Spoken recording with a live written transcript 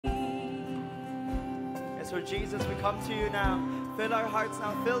So Jesus, we come to you now. Fill our hearts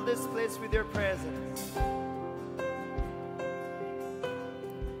now. Fill this place with your presence.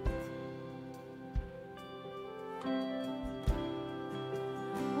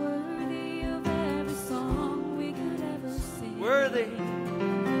 Worthy of every song we could ever sing. Worthy.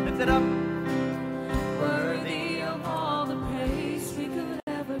 Lift it up. Worthy of all the praise we could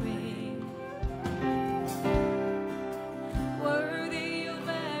ever bring. Worthy of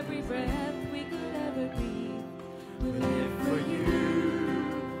every breath we could ever breathe. We live for you.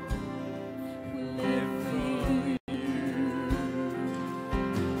 We live for you.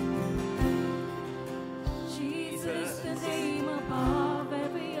 Jesus, the name above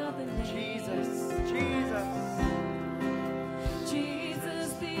every other name. Jesus, Jesus.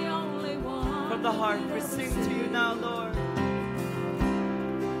 Jesus, the only one. From the heart, we sing to you now, Lord.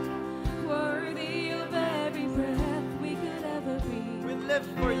 Worthy of every breath we could ever breathe. We live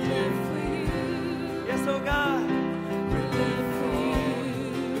for you. Live for you. Yes, oh God. We live for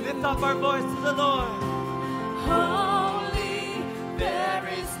you. We lift up our voice to the Lord. Holy, there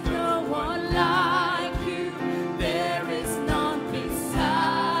is no one like you. There is none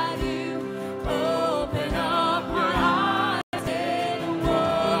beside you. Open up your eyes and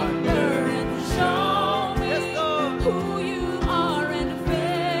wonder and show me Yes, Lord. who you are and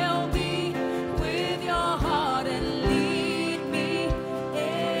fill me with your heart and lead me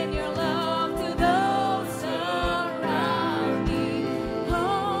in your love to those around me.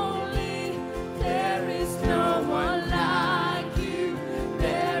 Holy, there is no one like you.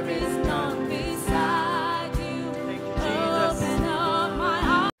 There is none beside you. Thank you, Jesus. Open up my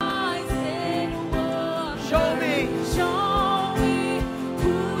eyes and wonder. Show me. Show me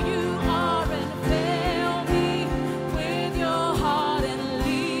who you are and fill me with your heart and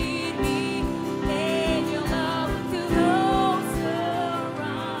lead me in your love to those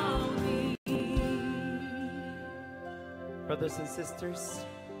around me. Brothers and sisters,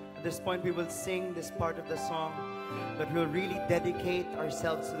 at this point we will sing this part of the song, but we'll really dedicate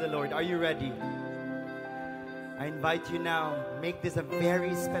ourselves to the Lord. Are you ready? I invite you now, make this a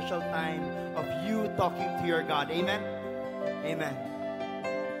very special time of you talking to your God. Amen? Amen.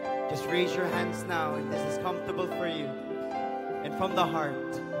 Just raise your hands now if this is comfortable for you. And from the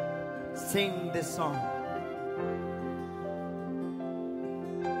heart, sing this song.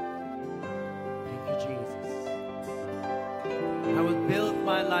 Thank you, Jesus. I will build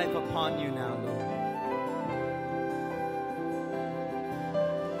my life upon you now, Lord.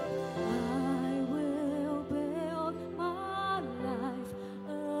 I will build my life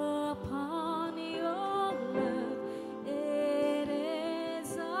upon your love. It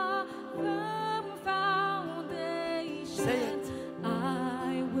is a firm foundation. Say it.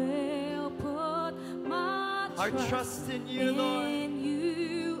 I will put my Our trust in you, Lord. in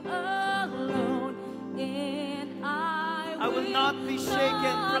you alone, and I will not be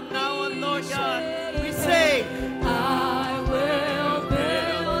shaken from now on, Lord God. We say, I will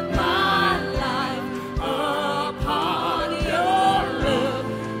build my life upon your love.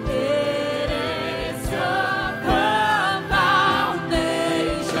 It is a firm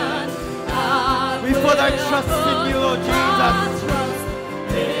foundation. we put our trust in you, Lord Jesus. Trust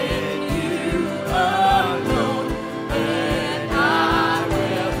in you alone, and I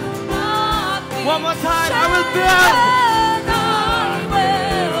will not be One more time, I will build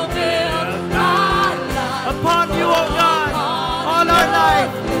upon you, oh God, all our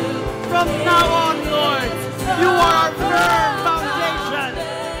life. From now on, Lord, you are our firm foundation.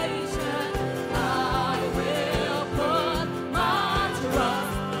 I will put my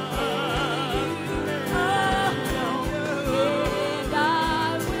trust in you alone, and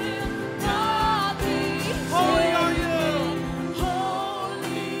I will not be Holy are you.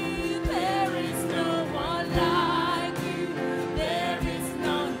 Holy, there is no one like you. There is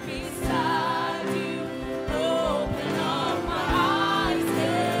none beside you. Open up my eyes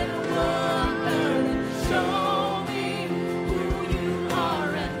and wonder and show me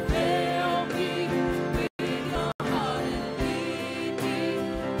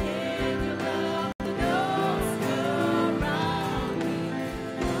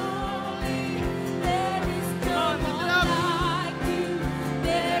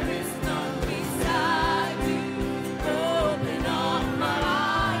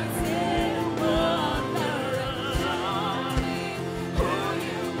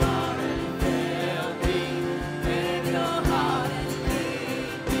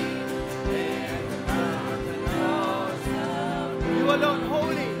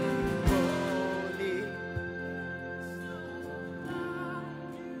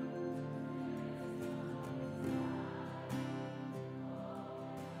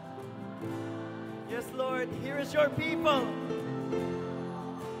Yes, Lord, here is your people.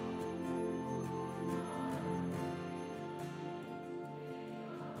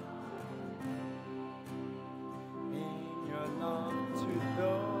 In your love to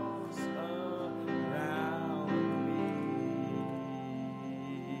those around me.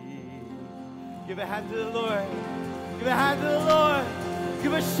 Give a hand to the Lord. Give a hand to the Lord.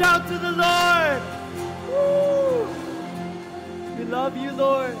 Give a shout to the Lord. Woo! We love you,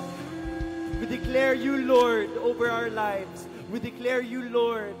 Lord. We declare you, Lord, over our lives. We declare you,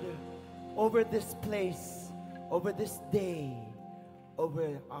 Lord, over this place, over this day,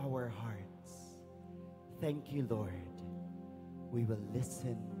 over our hearts. Thank you, Lord. We will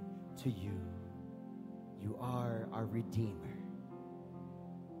listen to you. You are our Redeemer.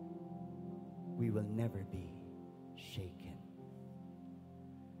 We will never be shaken.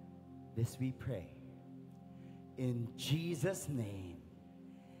 This we pray. In Jesus' name,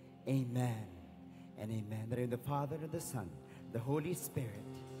 amen and amen. That in the Father and the Son, the Holy Spirit.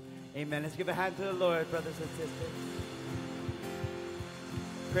 Amen. Let's give a hand to the Lord, brothers and sisters.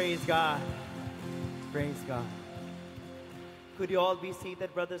 Praise God. Praise God. Could you all be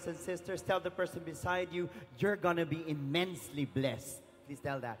seated, brothers and sisters? Tell the person beside you, you're going to be immensely blessed. Please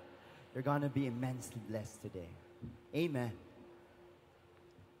tell that. You're going to be immensely blessed today. Amen.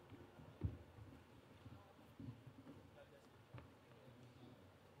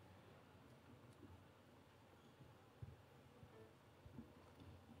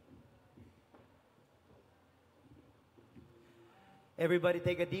 Everybody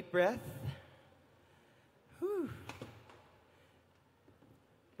take a deep breath. Whew.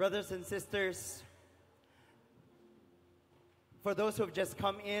 Brothers and sisters, for those who have just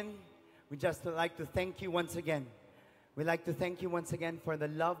come in, we just would like to thank you once again. We'd like to thank you once again for the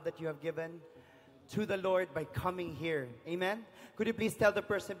love that you have given to the Lord by coming here. Amen? Could you please tell the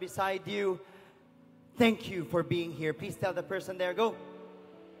person beside you, thank you for being here. Please tell the person there, go.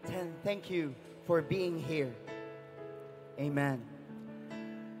 Thank you for being here. Amen.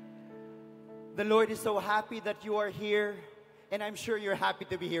 The Lord is so happy that you are here, and I'm sure you're happy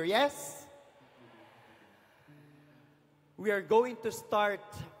to be here. Yes? We are going to start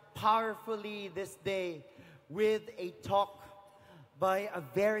powerfully this day with a talk by a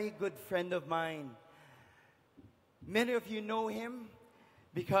very good friend of mine. Many of you know him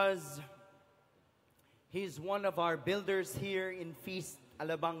because he's one of our builders here in Feast,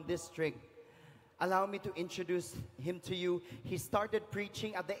 Alabang district. Allow me to introduce him to you. He started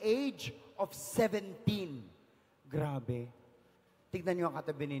preaching at the age of 17. Grabe. Tignan niyo ang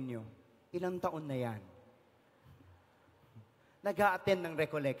katabi ninyo. Ilang taon na yan? Nag-a-attend ng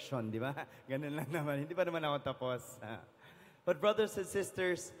Recollection, di ba? Ganun lang naman. Hindi pa naman ako tapos. But brothers and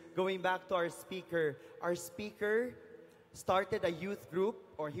sisters, going back to our speaker started a youth group,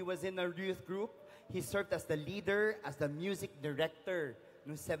 or he was in a youth group. He served as the leader, as the music director.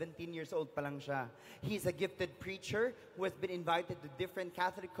 No, 17 years old pa lang siya. He's a gifted preacher who has been invited to different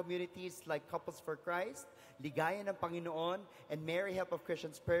Catholic communities like Couples for Christ, Ligaya ng Panginoon, and Mary Help of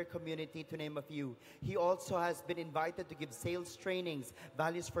Christians Prayer Community, to name a few. He also has been invited to give sales trainings,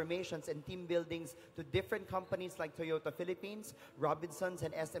 values formations, and team buildings to different companies like Toyota Philippines, Robinsons,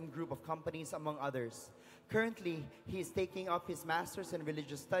 and SM Group of companies, among others. Currently, he is taking up his Master's in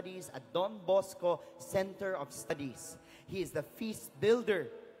Religious Studies at Don Bosco Center of Studies. He is the feast builder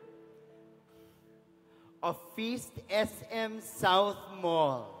of Feast SM South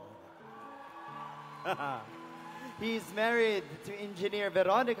Mall. He is married to engineer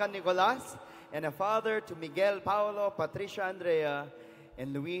Veronica Nicolas and a father to Miguel Paolo, Patricia Andrea,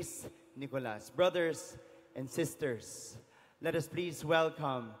 and Luis Nicolas. Brothers and sisters, let us please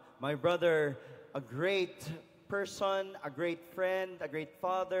welcome my brother, a great person, a great friend, a great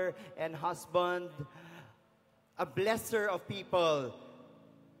father and husband, a blesser of people.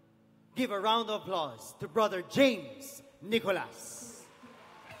 Give a round of applause to Brother James Nicolas.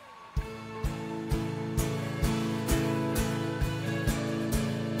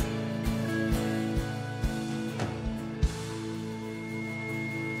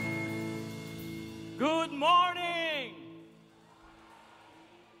 Good morning!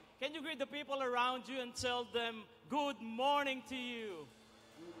 Can you greet the people around you and tell them, good morning to you?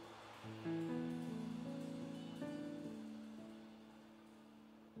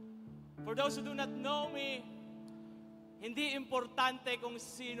 For those who do not know me, hindi importante kung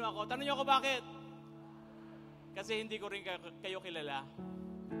sino ako. Tanong niyo ako bakit? Kasi hindi ko rin kayo kilala.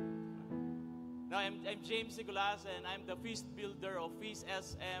 No, I'm James Nicolas and I'm the feast builder of Feast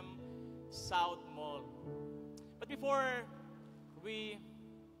SM South Mall. But before we...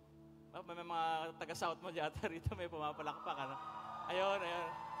 may mga taga-South Mall yata rito, may pumapalakpak. Ano? Ayun.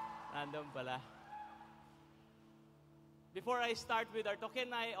 Nandun pala. before I start with our talk,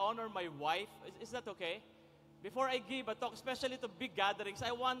 can I honor my wife? Is that okay? Before I give a talk, especially to big gatherings,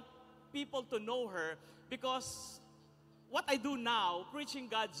 I want people to know her because what I do now, preaching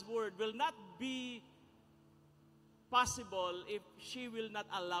God's Word, will not be possible if she will not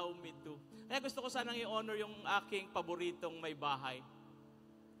allow me to. Kaya gusto ko sanang i-honor yung aking paboritong may bahay.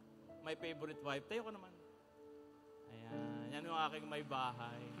 My favorite wife. Tayo ko naman. Ayan. Yan yung aking may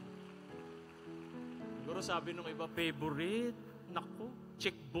bahay. Siguro sabi nung iba, favorite? Naku,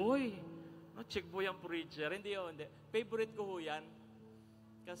 chick boy. No, chick boy ang preacher. Hindi yun, hindi. Favorite ko ho yan.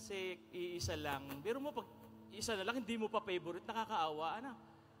 Kasi iisa lang. Pero mo pag isa na lang, hindi mo pa favorite, nakakaawa. Ano?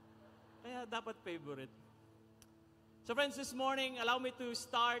 Kaya dapat favorite. So friends, this morning, allow me to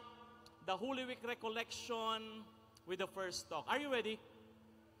start the Holy Week Recollection with the first talk. Are you ready?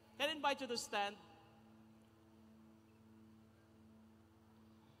 Can I invite you to stand?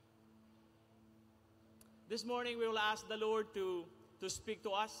 This morning, we will ask the Lord to speak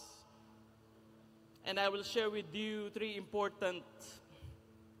to us. And I will share with you 3 important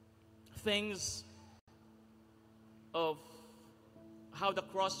things of how the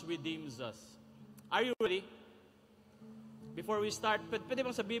cross redeems us. Are you ready? Before we start, pwede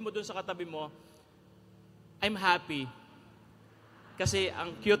bang sabihin mo dun sa katabi mo, I'm happy. Kasi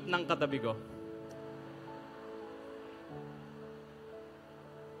ang cute ng katabi ko.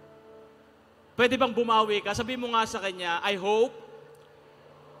 Pwede bang bumawi ka? Sabihin mo nga sa kanya, I hope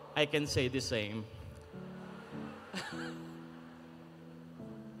I can say the same.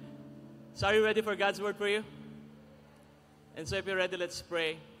 So are you ready for God's word for you? And so if you're ready, let's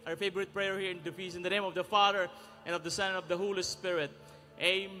pray. Our favorite prayer here in the feast, in the name of the Father, and of the Son, and of the Holy Spirit.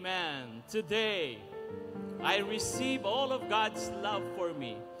 Amen. Today, I receive all of God's love for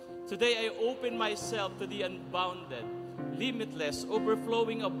me. Today, I open myself to the unbounded, limitless,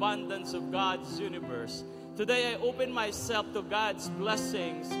 overflowing abundance of God's universe. Today, I open myself to God's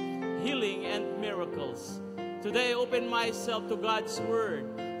blessings, healing, and miracles. Today, I open myself to God's Word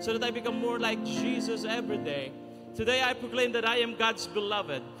so that I become more like Jesus every day. Today, I proclaim that I am God's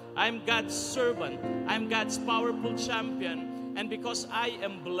beloved. I am God's servant. I am God's powerful champion. And because I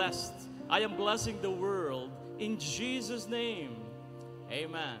am blessed, I am blessing the world in Jesus' name.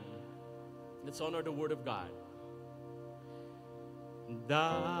 Amen. Let's honor the Word of God.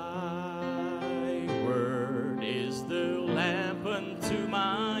 Thy Word is the lamp unto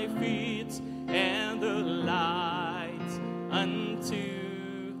my feet and the light unto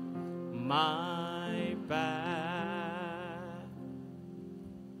my path.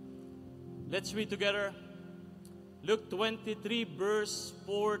 Let's read together Luke 23, verse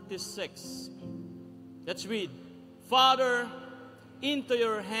 46. Let's read. Father, into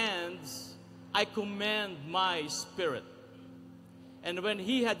your hands I commend my spirit. And when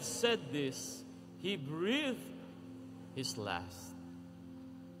he had said this, he breathed his last.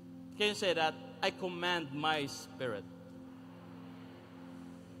 Can you say that? I command my spirit.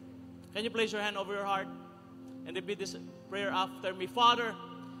 Can you place your hand over your heart and repeat this prayer after me? Father,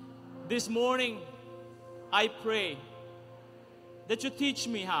 this morning, I pray that you teach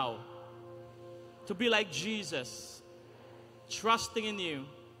me how to be like Jesus, trusting in you,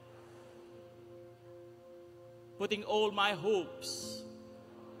 putting all my hopes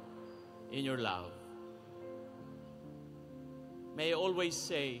in your love. May I always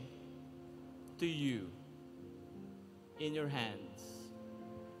say to you, in your hands,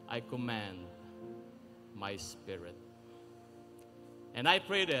 I command my spirit. And I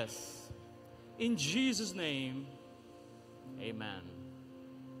pray this in Jesus' name, amen.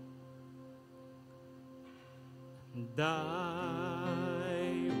 Thy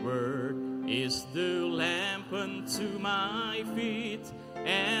word is the lamp unto my feet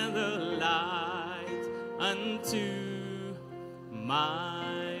and the light unto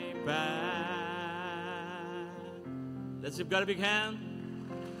my path. Let's give God a big hand.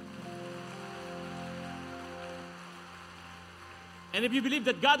 And if you believe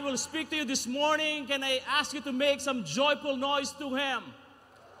that God will speak to you this morning, can I ask you to make some joyful noise to Him?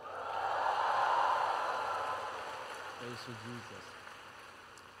 Praise you, Jesus.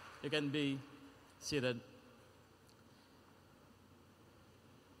 You can be seated.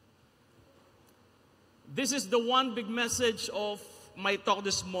 This is the one big message of my talk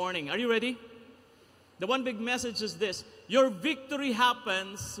this morning. Are you ready? The one big message is this. Your victory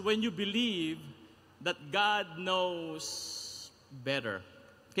happens when you believe that God knows better.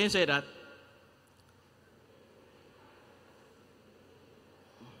 Can you say that?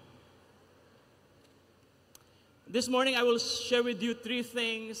 This morning I will share with you 3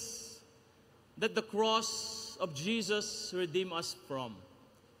 things that the cross of Jesus redeemed us from.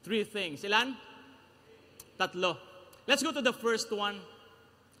 3 things. Ilan? 3. Let's go to the first one.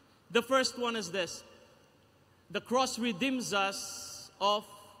 The first one is this. The cross redeems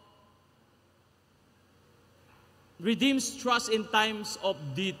trust in times of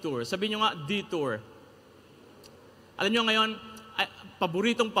detour. Sabihin nyo nga, detour. Alam nyo ngayon,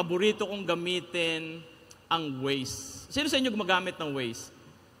 paborito kong gamitin ang Waze. Sino sa inyo gumagamit ng Waze?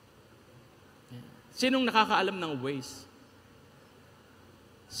 Sinong nakakaalam ng Waze?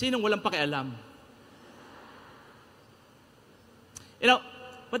 Sinong walang pakialam? You know,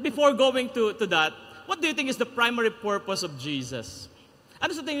 but before going to that, what do you think is the primary purpose of Jesus?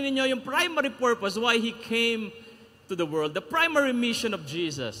 Ano sa tingin niyo yung primary purpose why He came to the world? The primary mission of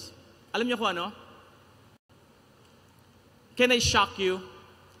Jesus. Alam niyo kung ano? Can I shock you?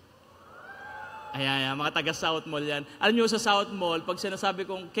 Ayan, mga taga South Mall yan. Alam niyo sa South Mall, pag sinasabi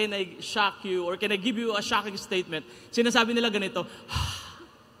kong can I shock you or can I give you a shocking statement, sinasabi nila ganito,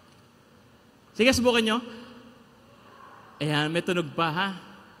 sige, subukan nyo. Ayan, may tunog pa, ha?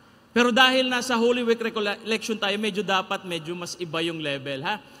 Pero dahil nasa Holy Week Recollection tayo, medyo mas iba yung level,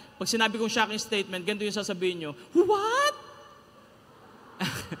 ha? Pag sinabi kong shocking statement, ganito yung sasabihin nyo, what?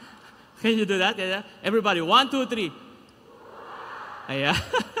 Can you do that? Everybody, 1, 2, 3. Ayan.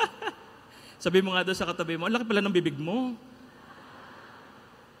 Sabi mo nga doon sa katabi mo, ang laki pala ng bibig mo.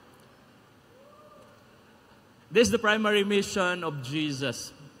 This is the primary mission of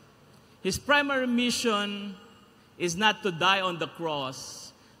Jesus. His primary mission is not to die on the cross,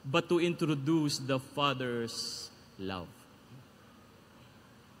 but to introduce the Father's love.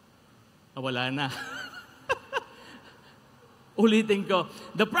 Wala na. Ulitin ko.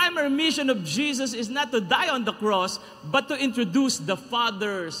 The primary mission of Jesus is not to die on the cross, but to introduce the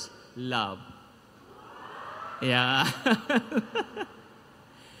Father's love. Yeah.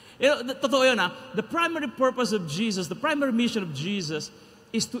 Totoo yun, ha? The primary purpose of Jesus, the primary mission of Jesus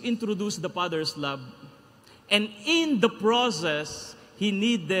is to introduce the Father's love. And in the process, He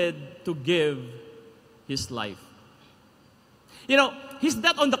needed to give His life. You know, His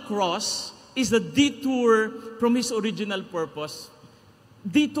death on the cross is the detour from His original purpose.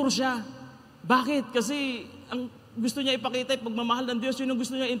 Detour siya. Bakit? Kasi ang gusto niya ipakita yung pagmamahal ng Diyos, yun ang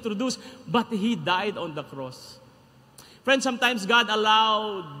gusto niya introduce, but He died on the cross. Friends, sometimes God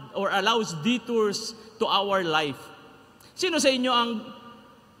allows detours to our life. Sino sa inyo ang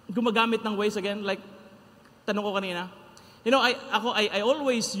gumagamit ng Waze again? Like, tanong ko kanina. You know, I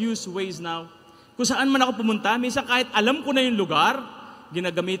always use Waze now. Kung saan man ako pumunta, minsan kahit alam ko na yung lugar,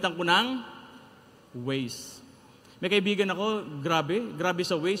 ginagamitan ko ng Waze. May kaibigan ako, grabe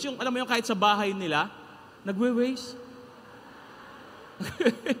sa Waze. Yung, alam mo yung kahit sa bahay nila, nagwe-Waze.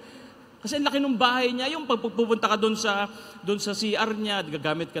 Kasi ang laki ng bahay niya, yung pagpupunta ka doon sa CR niya,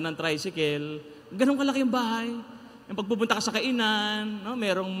 gagamit ka ng tricycle, ganun kalaki yung bahay. Yung pagpupunta ka sa kainan, no,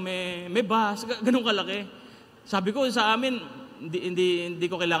 may bus, ganun kalaki. Sabi ko sa amin, hindi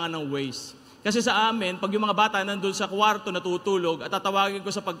ko kailangan ng Waze. Kasi sa amin, pag yung mga bata nandun sa kwarto natutulog at tatawagin ko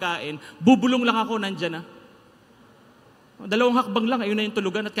sa pagkain, bubulong lang ako, nandyan na. 2 hakbang lang, ayun na yung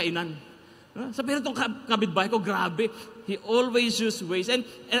tulugan at kainan. Sabi rin itong kapitbahay ko, grabe. He always use Waze. And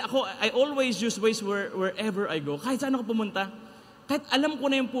ako, I always use Waze wherever I go. Kahit saan ako pumunta. Kahit alam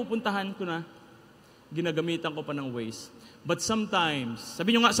ko na yung pupuntahan ko na, ginagamitan ko pa ng Waze. But sometimes,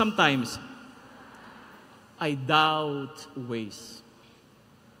 sabi nyo nga sometimes, I doubt Waze.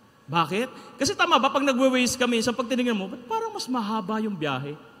 Bakit? Kasi tama ba, pag nagwe-Waze kami, sa pagtinignan mo, ba't parang mas mahaba yung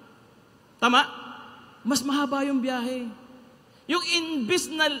biyahe? Tama? Mas mahaba yung biyahe. Yung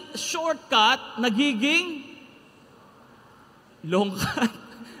imbis na shortcut, nagiging long cut.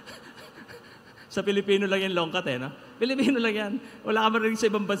 Sa Pilipino lang yan long cut no? Pilipino lang yan. Wala ka marinig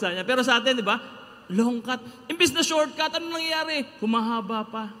sa ibang bansa niya. Pero sa atin, di ba? Long cut. Imbis na shortcut, ano nangyayari? Humahaba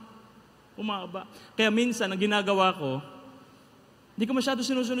pa. Humahaba. Kaya minsan, ang ginagawa ko, hindi ko masyado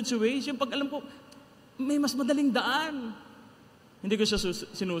sinusunod si Waze. Yung pag alam ko, may mas madaling daan. Hindi ko siya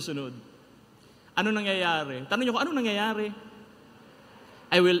sinusunod. Ano nangyayari? Tanong niyo ko, ano nangyayari?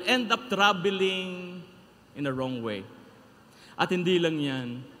 I will end up traveling in the wrong way. At hindi lang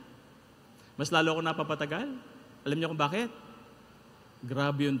yan. Mas lalo ako napapatagal. Alam niyo kung bakit?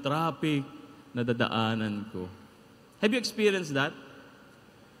 Grabe yung traffic na dadaanan ko. Have you experienced that?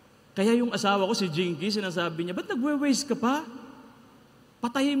 Kaya yung asawa ko, si Jinky, sinasabi niya, ba't nagwe-waste ka pa?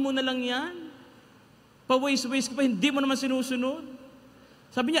 Patayin mo na lang yan. Pa-waste ka pa, hindi mo naman sinusunod.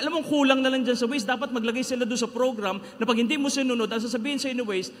 Sabi niya, alam mo, kulang na lang dyan sa Waze. Dapat maglagay sila doon sa program na pag hindi mo sinunod, ang sasabihin sa inyo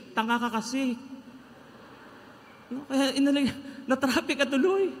Waze, tanga ka kasi. No? Kaya na-traffic ka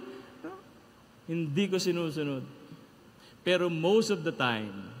tuloy. No? Hindi ko sinusunod. Pero most of the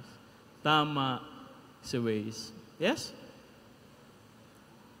time, tama si Waze. Yes?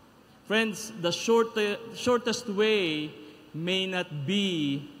 Friends, the shortest way may not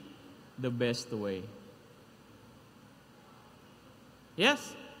be the best way. Yes?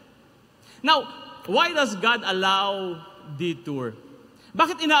 Now, why does God allow detour?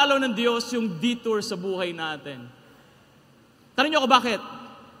 Bakit inaalaw ng Diyos yung detour sa buhay natin? Tanong niyo ako bakit?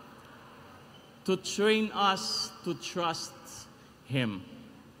 To train us to trust Him.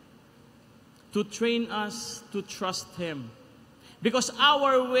 To train us to trust Him. Because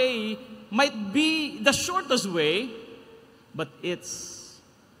our way might be the shortest way, but it's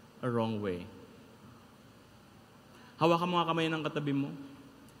a wrong way. Hawakan mo nga kamay ng katabi mo.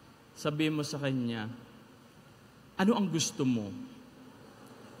 Sabihin mo sa kanya, ano ang gusto mo?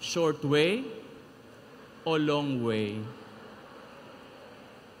 Short way o long way?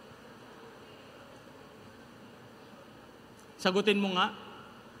 Sagutin mo nga.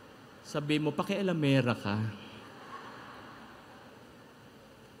 Sabihin mo, pakialamera ka.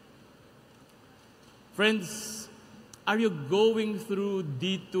 Friends, are you going through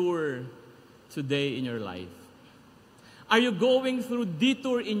detour today in your life? Are you going through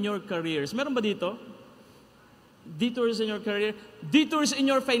detour in your careers? Meron ba dito? Detours in your career? Detours in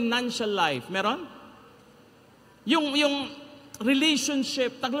your financial life? Meron? Yung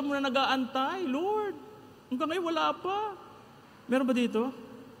relationship, tagal mo na nag-aantay, Lord. Hanggang ngayon wala pa. Meron ba dito?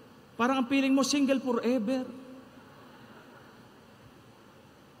 Parang ang feeling mo, single forever.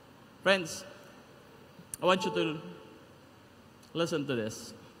 Friends, I want you to listen to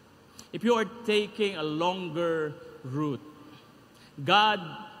this. If you are taking a longer route, God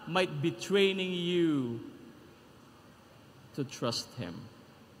might be training you to trust Him.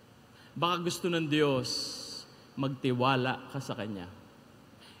 Baka gusto ng Diyos magtiwala ka sa Kanya.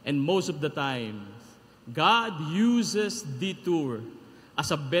 And most of the time, God uses detour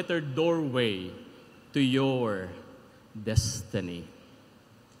as a better doorway to your destiny.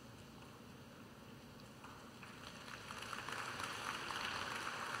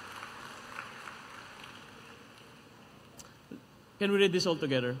 Can we read this all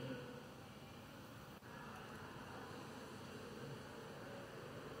together?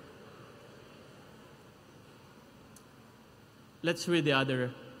 Let's read the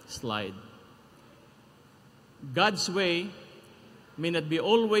other slide. God's way may not be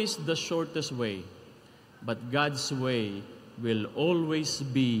always the shortest way, but God's way will always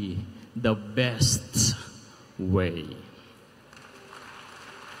be the best way.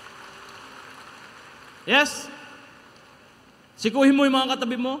 Yes? Sikuhin mo yung mga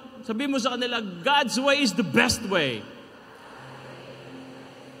katabi mo. Sabihin mo sa kanila, God's way is the best way.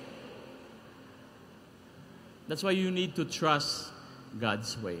 That's why you need to trust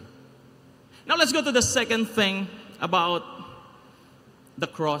God's way. Now let's go to the second thing about the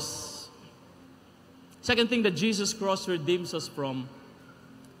cross. Second thing that Jesus' cross redeems us from,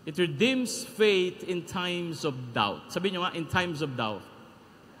 it redeems faith in times of doubt. Sabihin nyo nga, in times of doubt.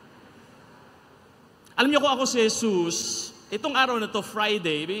 Alam niyo kung ako si Jesus, itong araw na to,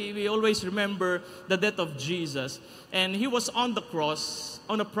 Friday, we always remember the death of Jesus. And He was on the cross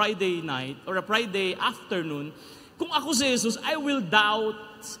on a Friday night or a Friday afternoon. Kung ako si Jesus, I will doubt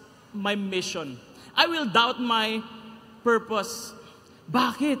my mission. I will doubt my purpose.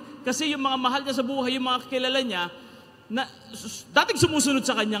 Bakit? Kasi yung mga mahal niya sa buhay, yung mga kilala niya, na dating sumusunod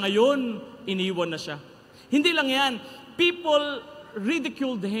sa kanya ngayon, iniwan na siya. Hindi lang yan. People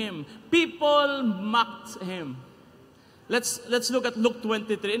ridiculed Him. People mocked Him. Let's look at Luke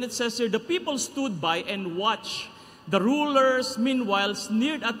 23, and it says here, the people stood by and watched. The rulers, meanwhile,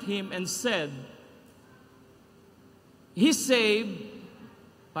 sneered at Him and said, He saved,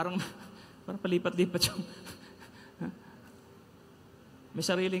 parang palipat-lipat yung, may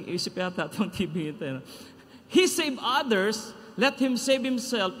sariling isip yata itong TV ito. He saved others, let Him save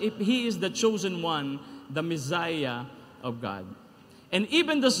Himself if He is the chosen one, the Messiah of God. And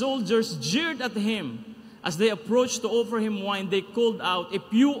even the soldiers jeered at Him. As they approached to offer Him wine, they called out, if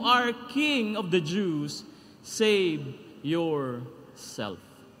you are King of the Jews, save yourself.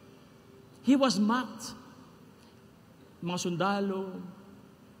 He was mocked. Mga sundalo,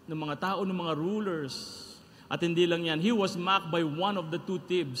 ng mga tao, ng mga rulers. At hindi lang yan, He was mocked by one of the two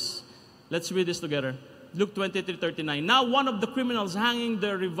thieves. Let's read this together. Luke 23:39. Now one of the criminals hanging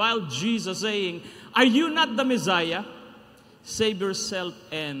there reviled Jesus, saying, are you not the Messiah? Save yourself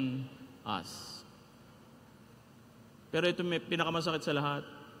and us. Pero ito may pinakamasakit sa lahat.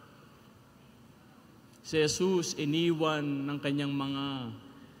 Si Jesus iniwan ng kanyang mga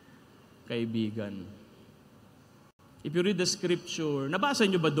kaibigan. If you read the scripture, nabasa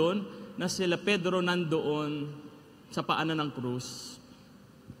niyo ba doon na sila Pedro nandoon sa paanan ng krus?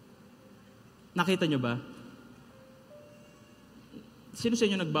 Nakita niyo ba? Sino sa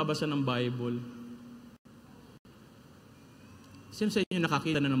inyo nagbabasa ng Bible? Sino sa inyo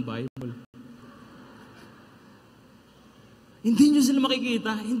nakakita na ng Bible? Hindi nyo sila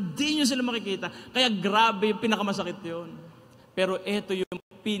makikita. Hindi nyo sila makikita. Kaya grabe, yung pinakamasakit yun. Pero ito yung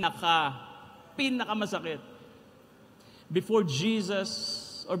pinakamasakit. Before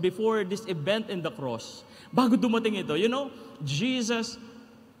Jesus, or before this event in the cross, bago dumating ito, you know, Jesus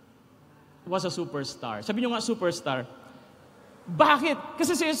was a superstar. Sabi nyo nga, superstar. Bakit?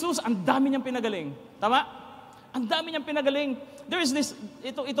 Kasi si Jesus, ang dami niyang pinagaling. Tama? Ang dami niyang pinagaling. There is this,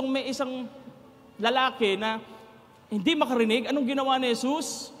 itong may isang lalaki na hindi makarinig. Anong ginawa ni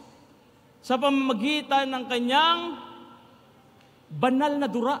Jesus? Sa pamamagitan ng kanyang banal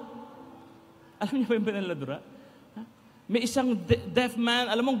na dura. Alam niyo ba yung banal na dura? Ha? May isang deaf man,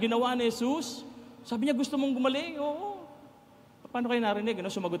 alam mo, ginawa ni Jesus? Sabi niya, gusto mong gumaling? Oo. Paano kayo narinig?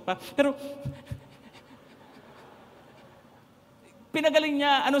 Ano, sumagot pa. Pero, pinagaling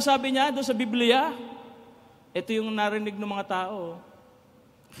niya, ano sabi niya doon sa Biblia? Ito yung narinig ng mga tao.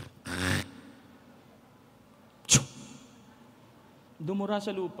 Dumura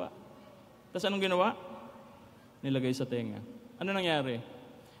sa lupa. Tapos anong ginawa? Nilagay sa tenga. Ano nangyari?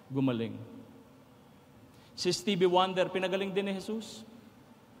 Gumaling. Si Stevie Wonder, pinagaling din ni Jesus.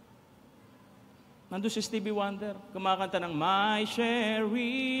 Nandun si Stevie Wonder, kumakanta ng My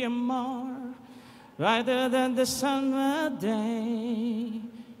Sherry Amar, brighter than the summer day.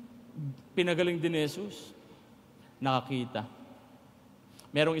 Pinagaling din ni Jesus. Nakakita.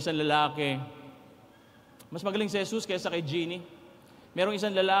 Merong isang lalaki, mas magaling si Jesus kaysa kay Jeannie. Merong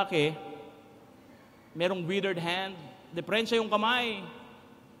isang lalaki, merong withered hand, deprensya yung kamay.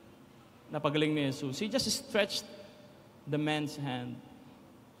 Napagaling ni Jesus. He just stretched the man's hand.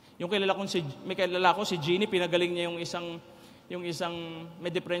 Yung may kilala ko si Jeannie, pinagaling niya yung isang may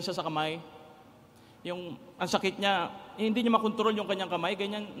deprensya sa kamay. Yung ang sakit niya, hindi niya makontrol yung kanyang kamay,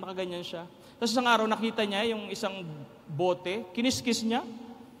 nakaganyan siya. Tapos isang araw nakita niya yung isang bote, kiniskis niya,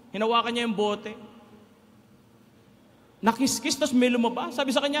 hinawakan niya yung bote. Nakiskis, tapos may lumabas.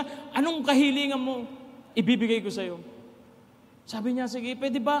 Sabi sa kanya, anong kahilingan mo? Ibibigay ko sa'yo. Sabi niya, sige,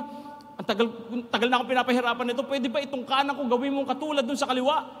 pwede ba? Ang tagal na akong pinapahirapan nito, pwede ba itong kanan ko gawin mong katulad dun sa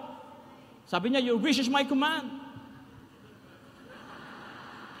kaliwa? Sabi niya, your wish is my command.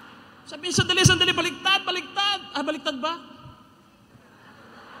 Sabi niya, sandali, baliktad. Baliktad ba?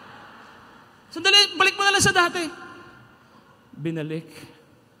 Sandali, balik mo na lang sa dati. Binalik.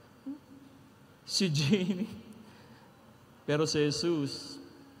 Si Jeannie. Pero si Jesus,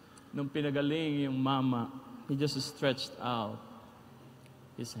 nung pinagaling yung mama, He just stretched out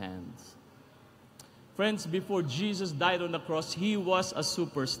His hands. Friends, before Jesus died on the cross, He was a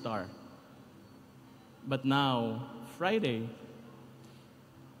superstar. But now, Friday,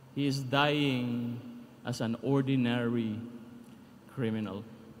 He is dying as an ordinary criminal.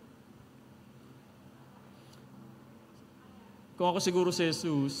 Kung ako siguro si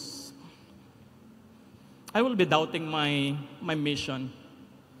Jesus, I will be doubting my mission.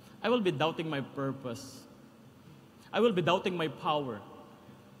 I will be doubting my purpose. I will be doubting my power.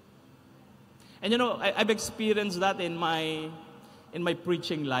 And you know, I've experienced that in my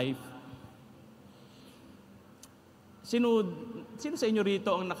preaching life. Sino sa inyo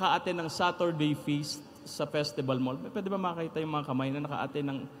rito ang naka-attend ng Saturday Feast sa Festival Mall? Pwede ba makita yung mga kamay na naka-attend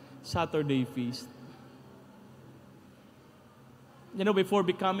ng Saturday Feast? You know, before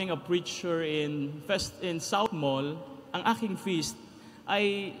becoming a preacher in South Mall, ang aking feast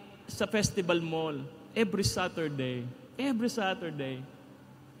ay sa Festival Mall every Saturday. Every Saturday.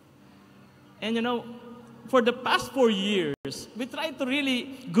 And you know, for the past 4 years, we tried to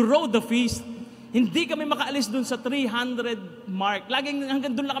really grow the feast. Hindi kami makaalis dun sa 300 mark. Laging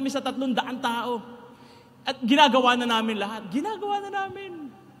hanggang dun lang kami sa 300 tao. At ginagawa na namin lahat. Ginagawa na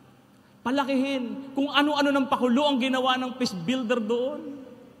namin. Palakihin. Kung ano-ano ng pakulo ang ginawa ng peace builder doon.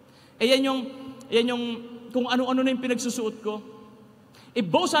 Yan yung kung ano-ano na yung pinagsusuot ko. If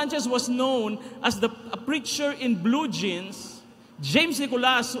Bo Sanchez was known as a preacher in blue jeans, James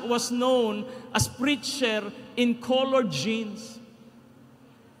Nicolas was known as preacher in colored jeans.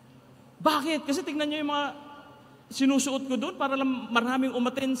 Bakit? Kasi tingnan nyo yung mga sinusuot ko doon para lang maraming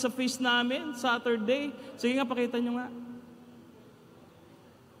umatin sa feast namin, Saturday. Sige nga, pakita nyo nga.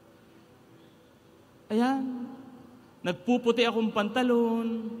 Ayan. Nagpuputi akong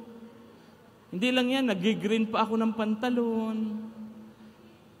pantalon. Hindi lang yan, nag-green pa ako ng pantalon.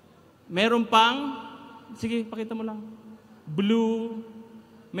 Meron pang, sige, pakita mo lang. Blue.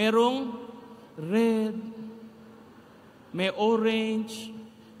 Merong red. May orange.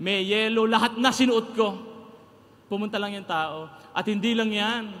 May yellow. Lahat na sinuot ko. Pumunta lang yung tao. At hindi lang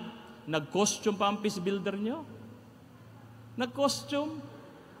yan. Nag-costume pa ang peace builder nyo. Nag-costume.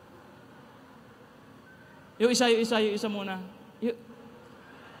 Yung isa muna.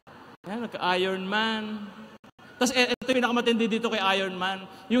 Yan, nagka-Iron Man. Tapos ito yung pinakamatindi dito kay Iron Man.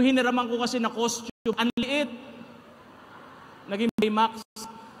 Yung hiniraman ko kasi na costume, ang liit. Naging Baymax.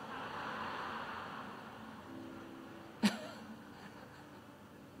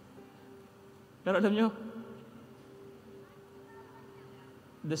 Pero alam nyo,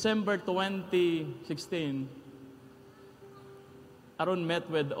 December 2016, Aaron met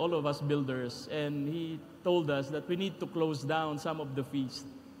with all of us builders and he told us that we need to close down some of the feast.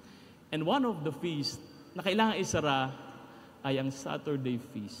 And one of the feast na kailangan isara ay ang Saturday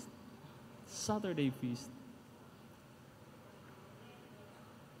feast. Saturday feast.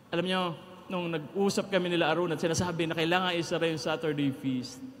 Alam nyo, nung nag-usap kami nila Aaron at sinasabi na kailangan isara yung Saturday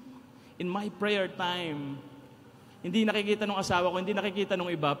feast, in my prayer time, hindi nakikita ng asawa ko, hindi nakikita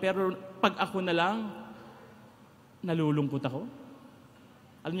ng iba, pero pag ako na lang, nalulungkot ako.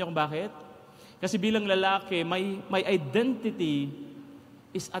 Alam niyo kung bakit? Kasi bilang lalaki, my identity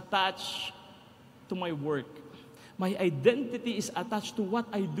is attached to my work. My identity is attached to what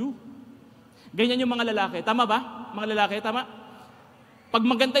I do. Ganyan yung mga lalaki. Tama ba? Mga lalaki, tama? Pag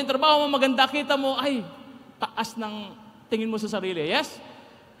maganda yung trabaho mo, maganda kita mo, ay, taas ng tingin mo sa sarili. Yes?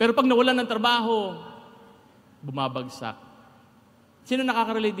 Pero pag nawalan ng trabaho, bumabagsak. Sino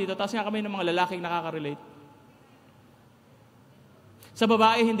nakaka-relate dito? Taas nga kami ng mga lalaking nakaka-relate. Sa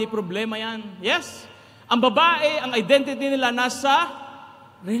babae, hindi problema yan. Yes? Ang babae, ang identity nila nasa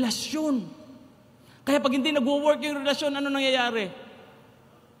relasyon. Kaya pag hindi nag-work yung relasyon, ano nangyayari?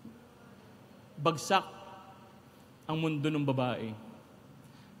 Bagsak ang mundo ng babae.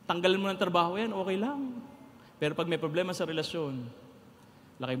 Tanggalin mo ng trabaho yan, okay lang. Pero pag may problema sa relasyon,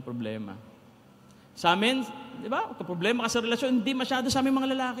 laking problema. Sa amin, di ba? Kung problema ka sa relasyon, hindi masyado sa aming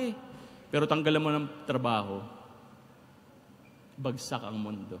mga lalaki. Pero tanggalan mo ng trabaho, bagsak ang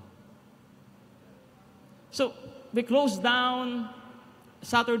mundo. So, we closed down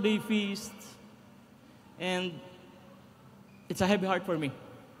Saturday feast and it's a heavy heart for me.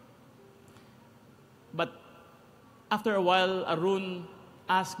 But after a while, Arun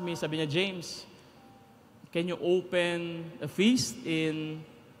asked me, sabi niya, James, can you open a feast in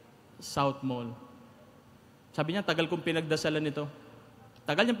South Mall? Sabi niya, tagal kong pinagdasalan ito.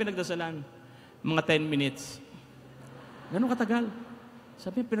 Tagal niyang pinagdasalan. Mga 10 minutes. Ganun katagal.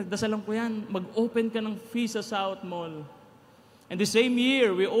 Sabi niya, pinagdasalan ko yan. Mag-open ka ng feast sa South Mall. And the same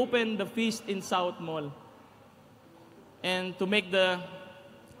year, we opened the feast in South Mall. And to make the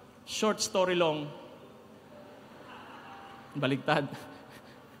short story long, baligtad.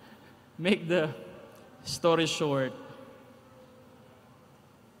 Make the story short.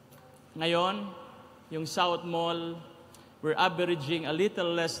 Ngayon, yung South Mall, we're averaging a little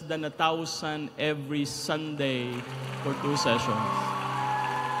less than 1,000 every Sunday for 2 sessions.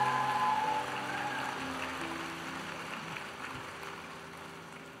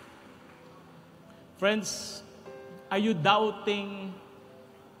 Friends, are you doubting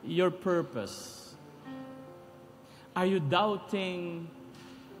your purpose? Are you doubting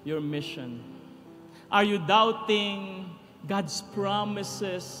your mission? Are you doubting God's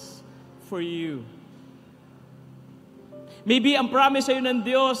promises for you? Maybe ang promise sa'yo ng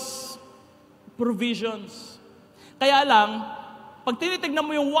Diyos, provisions. Kaya lang, pag tinitignan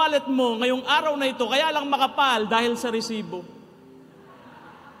mo yung wallet mo ngayong araw na ito, kaya lang makapal dahil sa resibo.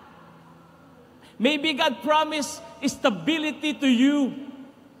 Maybe God promised stability to you.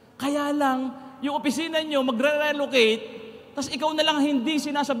 Kaya lang, yung opisina nyo magre-relocate, tas ikaw na lang hindi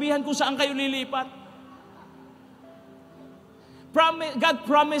sinasabihan kung saan kayo lilipat. God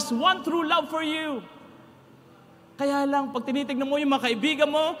promised one true love for you. Kaya lang, pag tinitignan mo yung mga kaibigan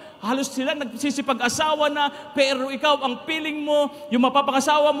mo, halos sila nagsisipag-asawa na, pero ikaw, ang feeling mo, yung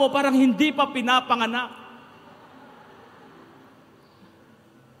mapapangasawa mo, parang hindi pa pinapanganak.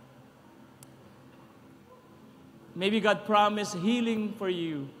 Maybe God promised healing for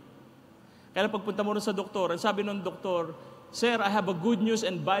you. Kaya lang pagpunta mo rin sa doktor, ang sabi ng doktor, Sir, I have a good news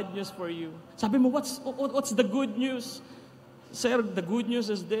and bad news for you. Sabi mo, what's the good news? Sir, the good news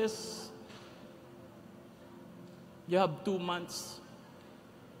is this. You have 2 months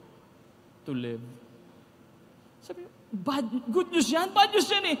to live. Sabi, good news yan? Bad news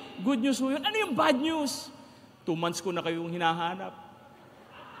yan eh. Good news mo yun. Ano yung bad news? 2 months ko na kayong hinahanap.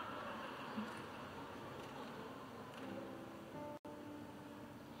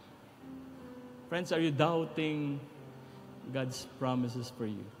 Friends, are you doubting God's promises for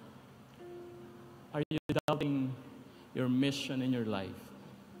you? Are you doubting your mission in your life?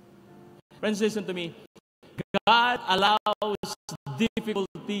 Friends, listen to me. God allows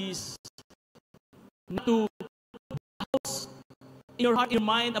difficulties not to doubt in your heart, in your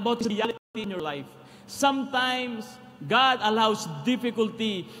mind about His reality in your life. Sometimes, God allows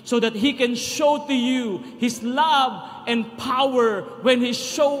difficulty so that He can show to you His love and power when He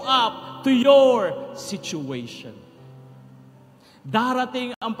show up to your situation.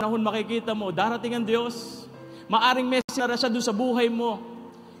 Darating ang panahon, makikita mo, darating ang Diyos. Maaring may sinara siya doon sa buhay mo,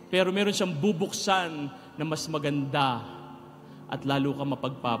 pero meron siyang bubuksan na mas maganda at lalo ka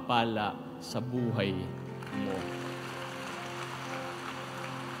mapagpapala sa buhay mo.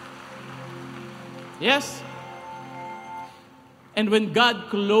 Yes? And when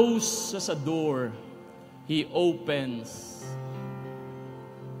God closes a door, He opens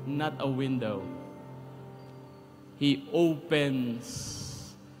not a window. He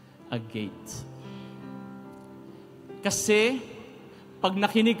opens a gate. Kasi, pag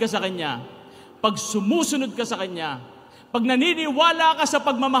nakinig ka sa Kanya, pag sumusunod ka sa Kanya, pag naniniwala ka sa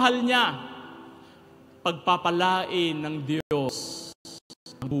pagmamahal niya, pagpapalain ng Diyos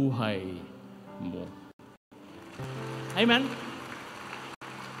ang buhay mo. Amen?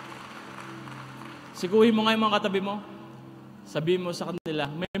 Siguhin mo nga yung mga katabi mo. Sabihin mo sa kanila,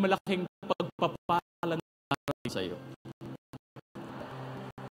 may malaking pagpapala na darating sa iyo.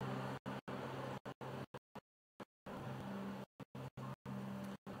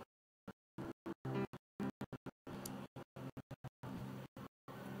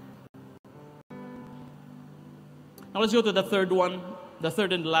 Now let's go to the third one, the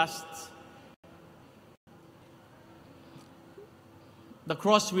third and last. The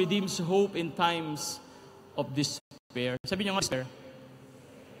cross redeems hope in times of despair. Sabi niyo nga, despair.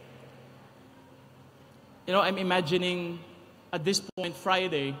 You know, I'm imagining at this point,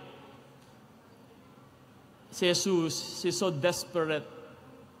 Friday, si Jesus, he's so desperate,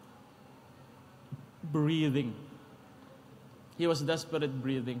 breathing. He was desperate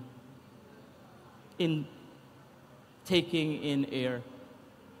breathing. In taking in air.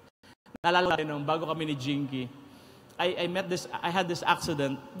 Naalala ko nung bago kami ni Jinky, I had this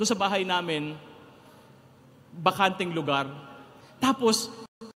accident doon sa bahay namin, bakanting lugar. Tapos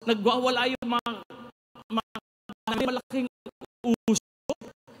nagwawala yung mga malaking uso.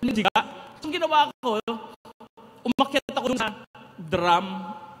 Hindi ka. So, ang ginawa ko, umakyat ako dun sa drum.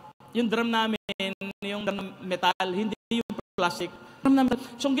 Yung drum namin, yung drum metal, hindi yung plastic.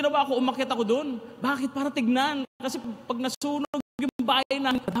 So, ang ginawa ko, umakyat ako doon. Bakit? Para tignan. Kasi pag nasunog yung bahay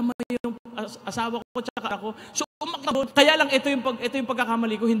namin, tama yung asawa ko tsaka ako. So, umakyat ako doon. Kaya lang, ito yung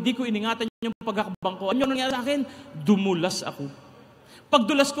pagkakamali ko. Hindi ko iningatan yung pagkakabang ko. Ano yung nangyari sa akin? Dumulas ako.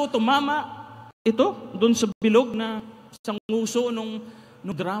 Pagdulas ko, tumama. Ito, doon sa bilog na isang nguso nung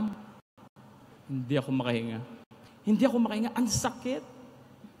drum. Hindi ako makahinga. Hindi ako makahinga. Ang sakit.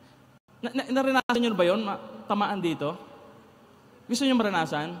 Naranasan nyo ba yun? Tamaan dito? Gusto niyo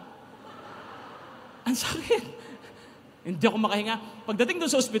maranasan? Ang sakit. Hindi ako makahinga. Pagdating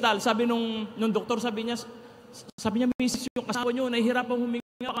doon sa ospital, sabi nung doktor, sabi niya, Mrs. yung kasama niyo, nahihirapang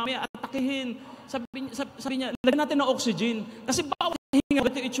huminga kami, atakihin. Sabi niya, lagyan natin ng oxygen. Kasi bawat hinga,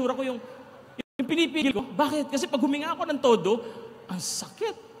 ito yung itsura ko, yung pinipigil ko. Bakit? Kasi pag huminga ako ng todo, ang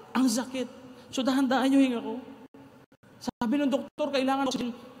sakit. Ang sakit. So dahan-dahan yung hinga ko. Sabi ng doktor, kailangan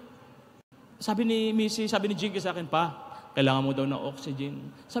oxygen. Sabi ni Jinky sa akin, pa, kailangan mo daw ng oxygen.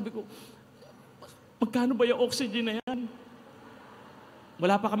 Sabi ko, magkano ba yung oxygen na yan?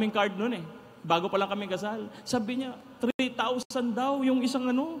 Wala pa kaming card noon eh. Bago pa lang kaming kasal. Sabi niya, 3,000 daw yung isang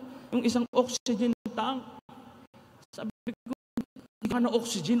oxygen tank. Sabi ko, hindi ka na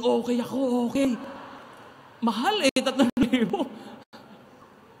oxygen, okay ako, okay. Mahal eh, 3,000.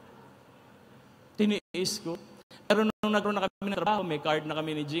 Tiniis ko. Pero nung nagkaroon na kami ng trabaho, may card na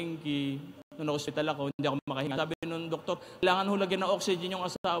kami ni Jinky. Nung na-hospital ako, hindi ako makahinga. Sabi nung doktor, kailangan hulagyan ng oxygen yung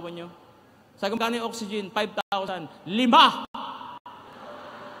asawa niyo. Sabi ko, magkano yung oxygen? 5,000. 5!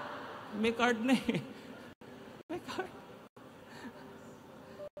 May card na eh. May card.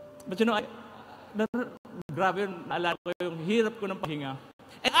 But you know, grabe yun, naalala ko yung hirap ko ng pahinga.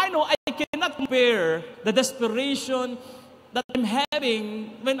 And I know I cannot compare the desperation that I'm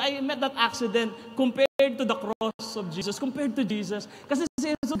having when I met that accident compared to the cross of Jesus, compared to Jesus. Kasi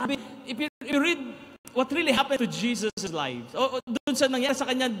si Jesus, if you read what really happened to Jesus' life, o doon sa nangyari sa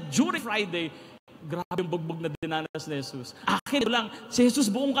kanya during Friday, grabe yung bugbog na dinanas ni Jesus. Akin lang, si Jesus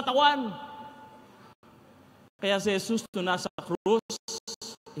buong katawan. Kaya si Jesus doon nasa krus,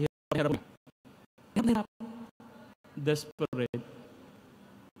 hirap. Desperate.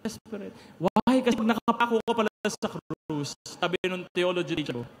 Why? Kasi pag nakapako ka pala sa krus, sabi nung theology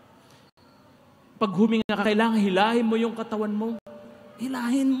teacher, pag huminga ka, kailangan hilahin mo yung katawan mo.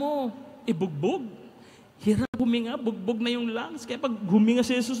 Hilahin mo. Ibugbog. Hirap huminga, bugbog na yung lungs. Kaya pag huminga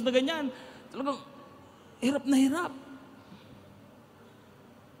si Jesus na ganyan, talagang hirap na hirap.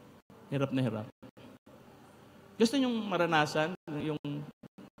 Hirap na hirap. Gusto niyong maranasan, yung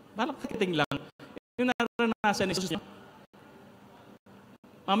parang kakiting lang, yung naranasan ni Jesus niyo.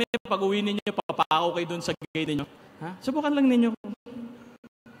 Mamaya pag-uwi ninyo, papako kayo dun sa gate ninyo. Ha? Subukan lang ninyo.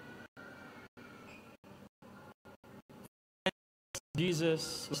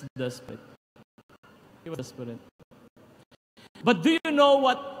 Jesus was desperate. He was desperate. But do you know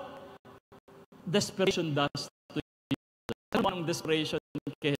what desperation does to you? Ano ang desperation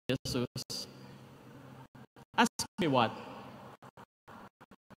kay Jesus? Ask me what?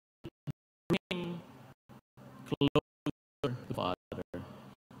 Bring him closer to the Father.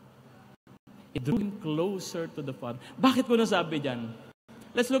 It drew him closer to the Father. Bakit ko nasabi dyan?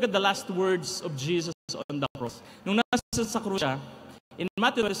 Let's look at the last words of Jesus on the cross. Nung nasa sa krus siya, in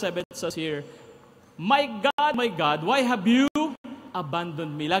Matthew 27 it says here, my God, why have you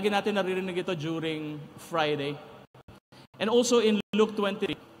abandoned me? Lagi natin naririnig ito during Friday. And also in Luke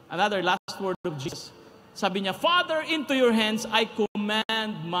 23, another last word of Jesus. Sabi niya, Father, into your hands I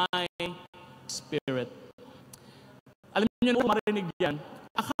command my spirit. Alam niyo nung marinig yan,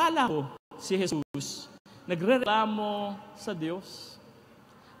 akala ko si Jesus nagrereklamo sa Diyos.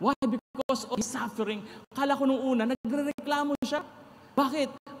 Why? Because of his suffering. Akala ko nung una, nagrereklamo siya. Bakit?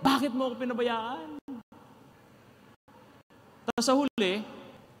 Bakit mo ako pinabayaan? Tapos sa huli,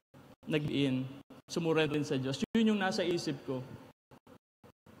 nag-in, sumurrender rin sa Diyos. Yun yung nasa isip ko.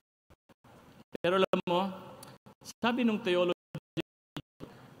 Pero alam mo, sabi nung theology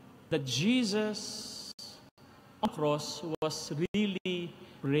that Jesus on the cross was really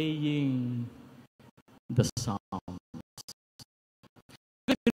praying the Psalms.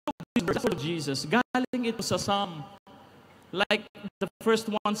 Jesus, galing ito sa Psalm. Like the first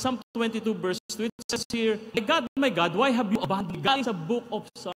one, Psalm 22 verse 2, it says here, my God, why have you abandoned me? Galing sa book of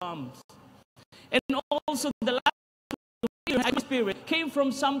Psalms. And also the last Spirit came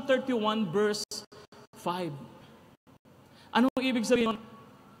from Psalm 31 verse 5. Anong ibig sabihin?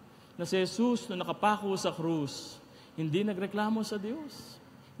 Na si Jesus, nung nakapako sa krus, hindi nagreklamo sa Diyos.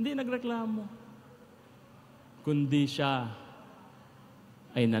 Hindi nagreklamo. Kundi siya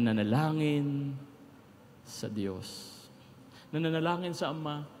ay nananalangin sa Diyos. Nananalangin sa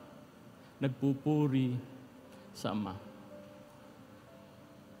Ama, nagpupuri sa Ama.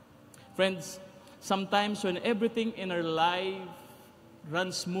 Friends, sometimes when everything in our life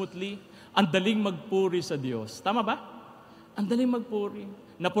runs smoothly, ang daling magpuri sa Diyos. Tama ba? Ang daling magpuri.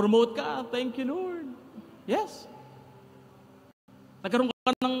 Na-promote ka, thank you Lord. Yes. Nagkaroon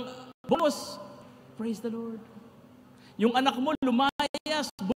ka ng bonus, praise the Lord. Yung anak mo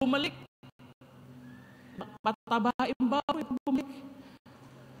lumayas, bumalik. Patabain bawi, bumalik.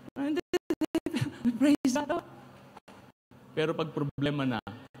 Praise the Lord. Pero pag problema na,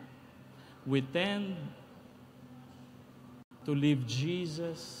 we tend to leave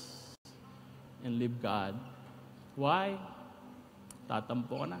Jesus and leave God. Why?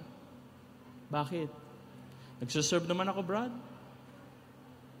 Tatampo ka na. Bakit? Nagsaserve naman ako, Brad.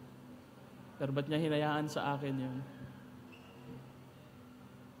 Pero ba't niya hinayaan sa akin yun?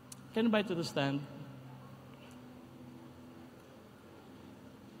 Can you invite to the stand?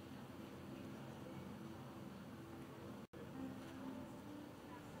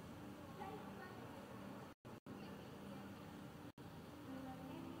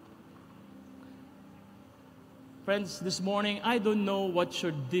 Friends, this morning, I don't know what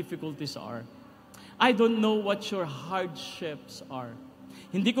your difficulties are. I don't know what your hardships are.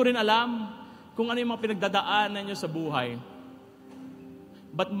 Hindi ko rin alam kung ano yung mga pinagdadaanan nyo sa buhay.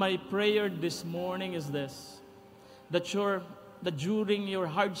 But my prayer this morning is this, that during your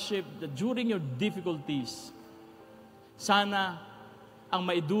hardship, that during your difficulties, sana ang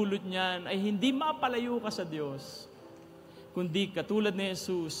maidulot niyan ay hindi mapalayo ka sa Diyos, kundi katulad ni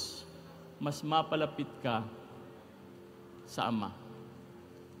Jesus, mas mapalapit ka sa Ama.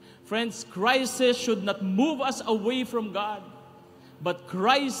 Friends, crisis should not move us away from God, but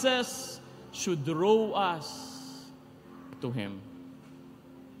crisis should draw us to Him.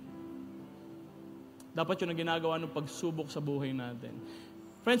 Dapat yun ang ginagawa ng pagsubok sa buhay natin.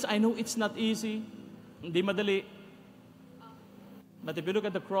 Friends, I know it's not easy. Hindi madali. But if you look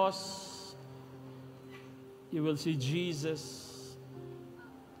at the cross, you will see Jesus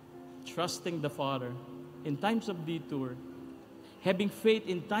trusting the Father in times of detour, having faith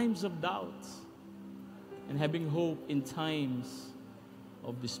in times of doubts, and having hope in times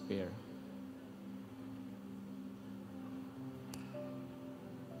of despair.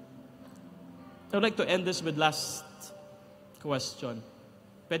 I would like to end this with last question.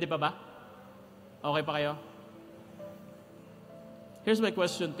 Pwede pa ba? Okay pa kayo? Here's my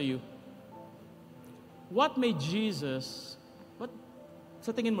question to you. What made Jesus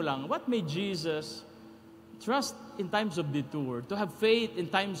sa tingin mo lang, what made Jesus trust in times of detour, to have faith in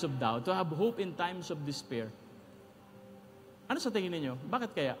times of doubt, to have hope in times of despair? Ano sa tingin ninyo? Bakit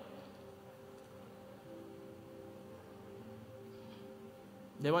kaya?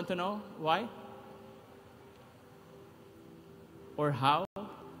 They want to know why? Or how?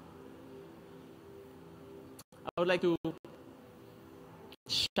 I would like to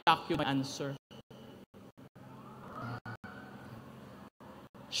shock you my answer.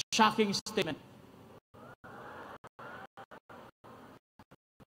 Shocking statement.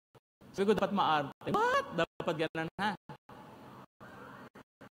 Sabi ko, dapat maarte. What? Dapat ganun, ha?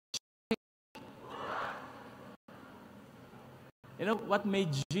 You know, what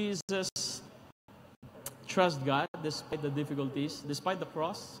made Jesus trust God despite the difficulties, despite the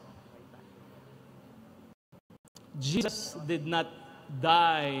cross? Jesus did not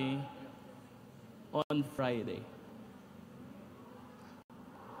die on Friday.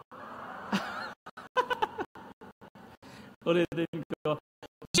 Ulitin ko.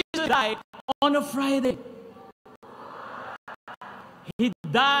 Jesus died on a Friday. He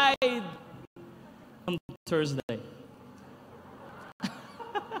died on Thursday.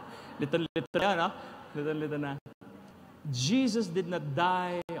 Little na, no? Little na. Jesus did not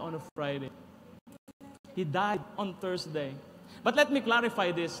die on a Friday. He died on Thursday. But let me clarify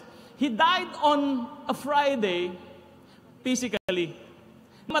this. He died on a Friday physically.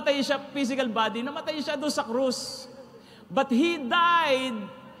 Namatay siya, physical body. Namatay siya doon sa krus. But He died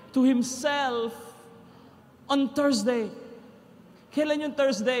to Himself on Thursday. Kailan yung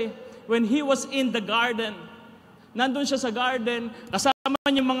Thursday? When He was in the garden. Nandun siya sa garden, kasama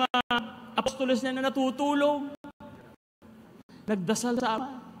niya mga apostolos niya na natutulog. Nagdasal sa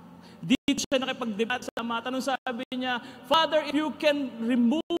Ama. Dito siya nakipagdebat sa Ama. Tanong sabi niya, Father, if you can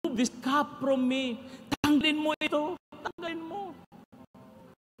remove this cup from me, tanggalin mo ito. Tanggalin mo.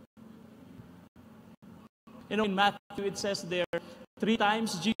 You know, in Matthew, it says there, 3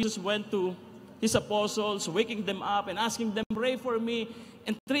 times Jesus went to His apostles, waking them up and asking them, pray for me.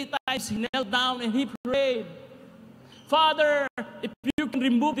 And 3 times He knelt down and He prayed, Father, if you can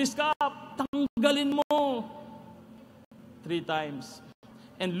remove this cup, tanggalin mo. 3 times.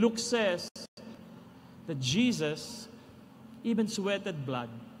 And Luke says that Jesus even sweated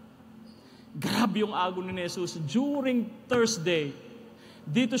blood. Grabe yung agony ni Jesus during Thursday.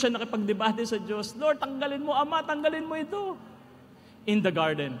 Dito siya nakipagdebate sa Diyos, Lord, tanggalin mo, Ama, tanggalin mo ito. In the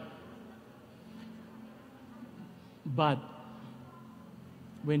garden. But,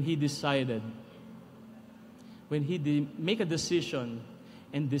 when He decided, when He make a decision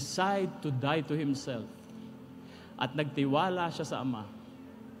and decide to die to Himself, at nagtiwala siya sa Ama,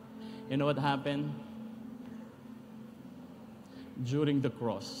 you know what happened? During the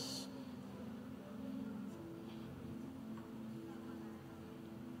cross,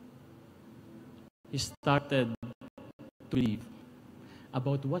 He started to believe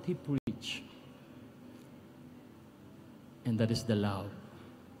about what He preached. And that is the love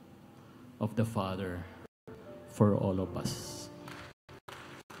of the Father for all of us.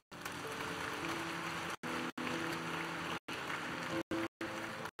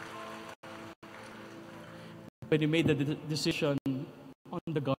 When He made the decision on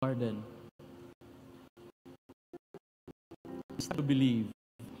the garden, He started to believe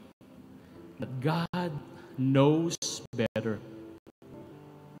that God knows better.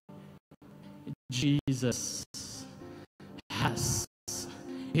 Jesus has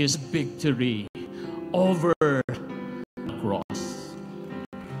His victory over the cross.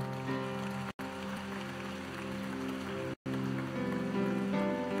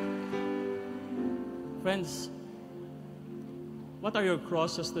 Friends, what are your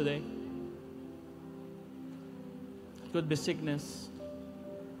crosses today? It could be sickness.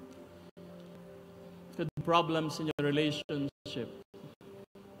 It could be problems in your relationship.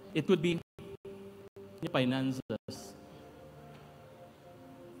 It could be your finances.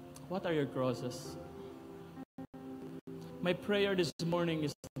 What are your crosses? My prayer this morning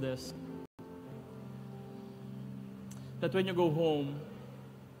is this: that when you go home,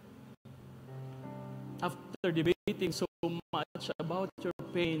 after debating so much about your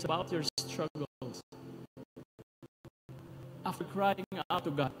pains, about your struggles, after crying out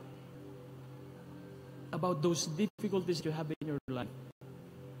to God about those difficulties you have in your life,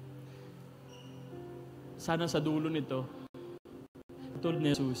 sana sa dulo nito, tulad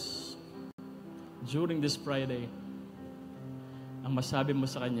ni Jesus, during this Friday, ang masabi mo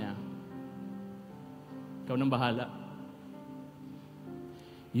sa Kanya, ikaw nang bahala.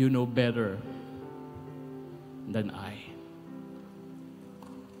 You know better than I.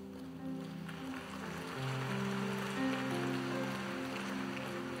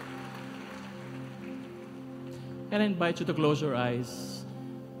 And I invite you to close your eyes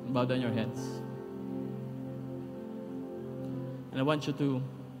and bow down your heads. And I want you to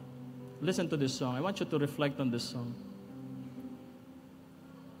listen to this song. I want you to reflect on this song.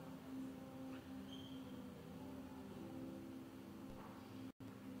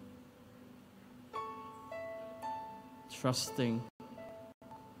 Trusting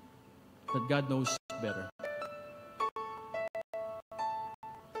that God knows better.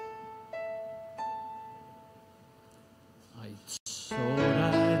 I thought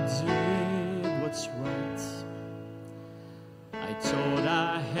I did what's right. I thought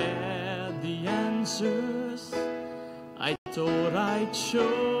I had the answers. I thought I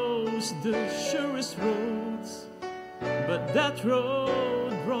chose the surest roads. But that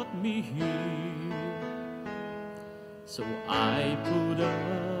road brought me here. So I put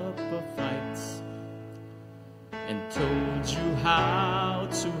up a fight and told you how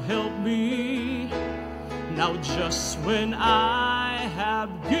to help me. Now just when I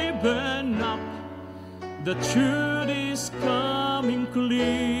have given up, the truth is coming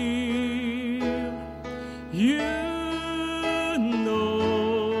clear. You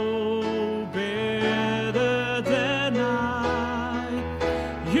know better than I.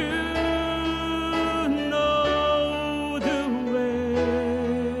 You know the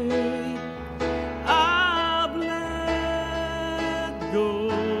way. I've let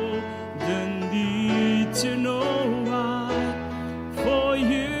go the need to know why. For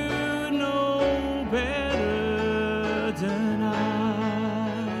you know better than I.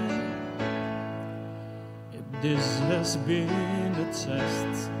 If this has been a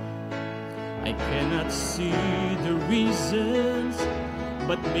test, I cannot see the reasons,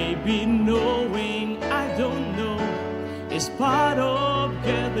 but maybe knowing I don't know is part of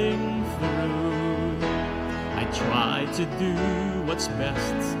getting through. I try to do what's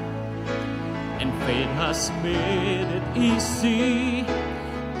best, and fate has made it easy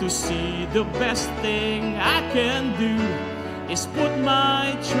to see the best thing I can do is put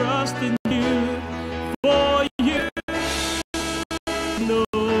my trust in you. For you know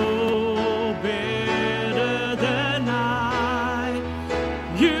better than I.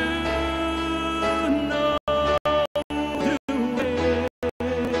 You know the way.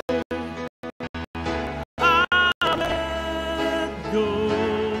 I let go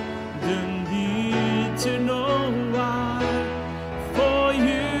the need to know why. For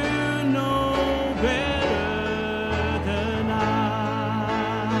you know better than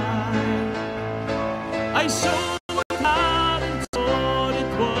I saw a cloud and thought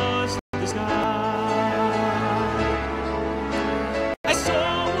it was the sky. I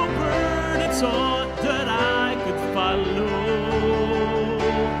saw a bird and thought that I could follow.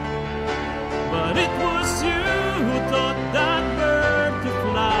 But it was you who taught that bird to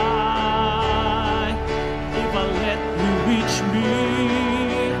fly. If I let you reach me,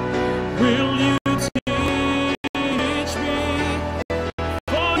 will you teach me?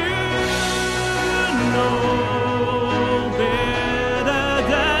 For you know better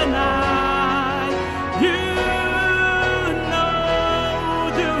than I. You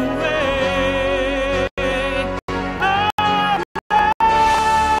know the way.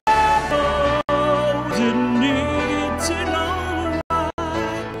 Oh, you need to know why.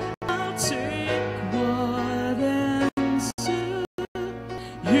 I'll take what answer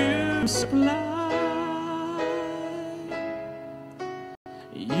you supply.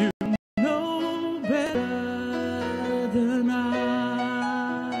 You know better than I.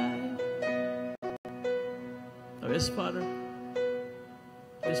 Oh, yes, Father.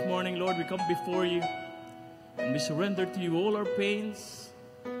 This morning, Lord, we come before you and we surrender to you all our pains,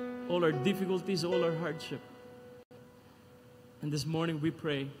 all our difficulties, all our hardship. And this morning we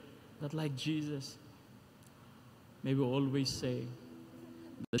pray that, like Jesus, may we always say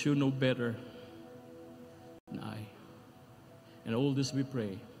that you know better than I. And all this we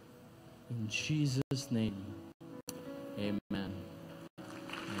pray in Jesus' name. Amen. Amen.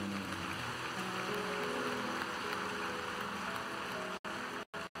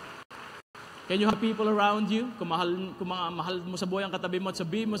 Can you have people around you? Kung mga mahal mo sa buhay ang katabi mo at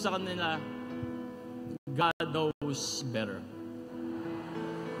sabihin mo sa kanila, God knows better.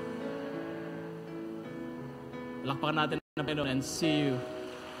 Lakpakan natin ang Panginoon and see you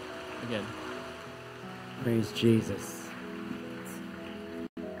again. Praise Jesus.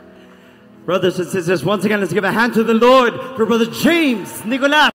 Brothers and sisters, once again, let's give a hand to the Lord for Brother James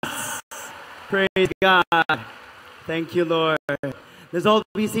Nicolas. Praise God. Thank you, Lord. Let's all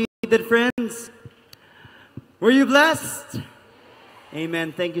be seated, friends. Were you blessed?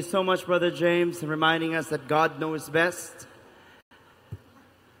 Amen. Thank you so much, Brother James, reminding us that God knows best.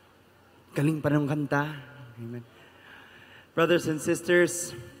 Galing pa ng kanta. Amen. Brothers and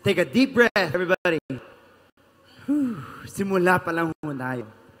sisters, take a deep breath, everybody. Whew. Simula pa lang ho tayo.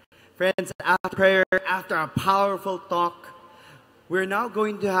 Friends, after prayer, after a powerful talk, we're now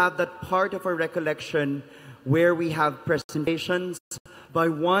going to have that part of our recollection where we have presentations by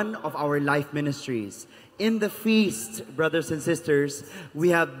one of our life ministries. In the feast, brothers and sisters, we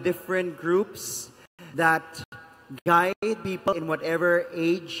have different groups that guide people in whatever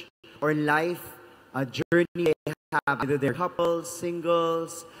age or life journey they have, either they're couples,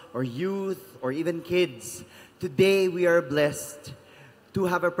 singles, or youth, or even kids. Today, we are blessed to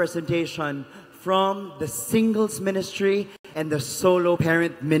have a presentation from the singles ministry and the solo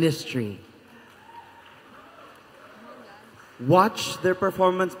parent ministry. Watch their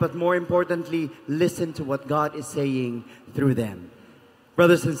performance, but more importantly, listen to what God is saying through them.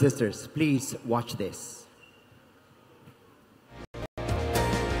 Brothers and sisters, please watch this.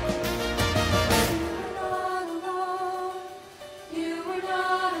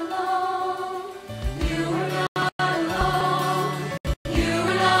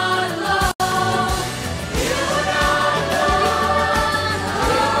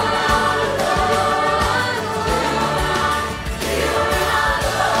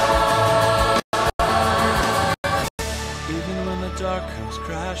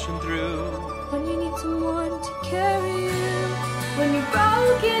 When you need someone to carry you, when you're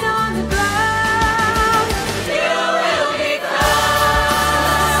broken on the ground, you will be found.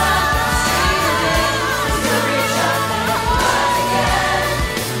 You'll reach out and hold again.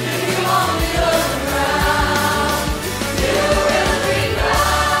 If you only look around, you will be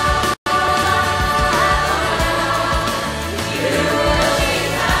found. You will be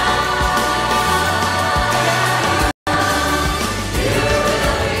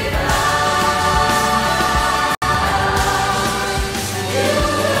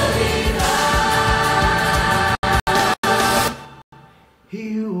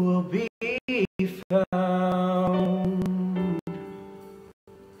You will be found.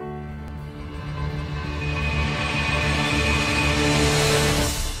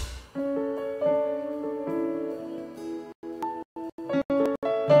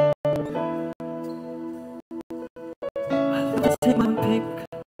 I take my pick,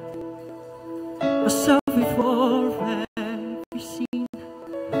 myself before every scene.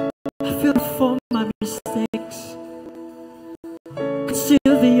 I feel for my mistakes, conceal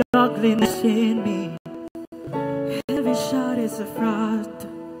the ugliness in me. Every shot is a fraud.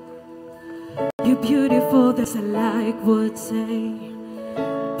 You're beautiful, that's a like would say.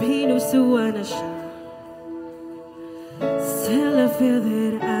 Pinusuan na siya. Still I feel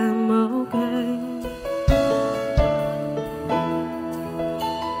that I'm okay.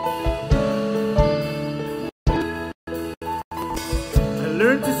 I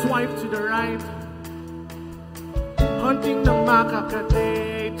learned to swipe to the right, hunting the macaca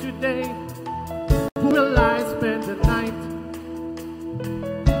day to day. Will I spend the night?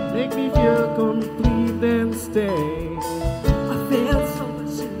 Make me feel complete and stay. I feel so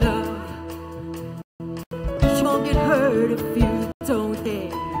much in love, but you won't get hurt if you don't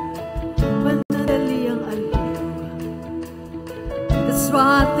dare. Madali ang aliw, that's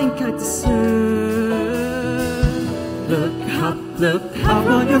why I think I deserve. Look up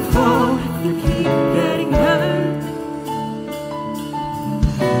on your phone, you keep getting hurt.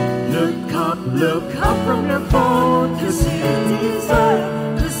 Look up from your phone, 'cause you deserve.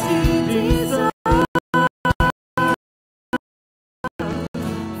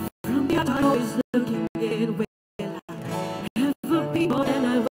 From the outside, always looking in, will I ever be more than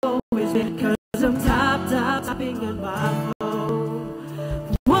I've always been? 'Cause I'm tapping on my phone.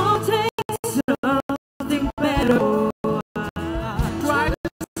 Won't take something better. Try to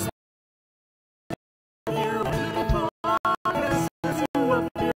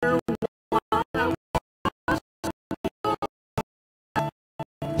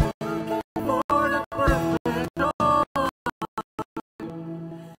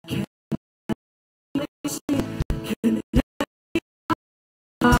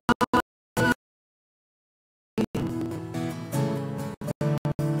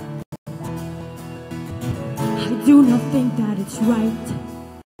I do not think that it's right.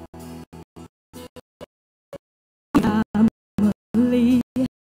 Family.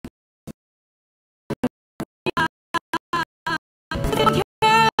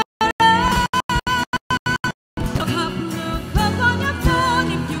 Look up on your phone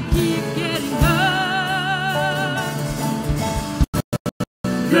if you keep getting hurt.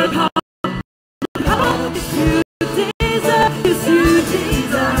 Look up, if you deserve, if you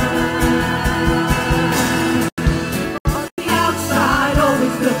deserve. On the outside,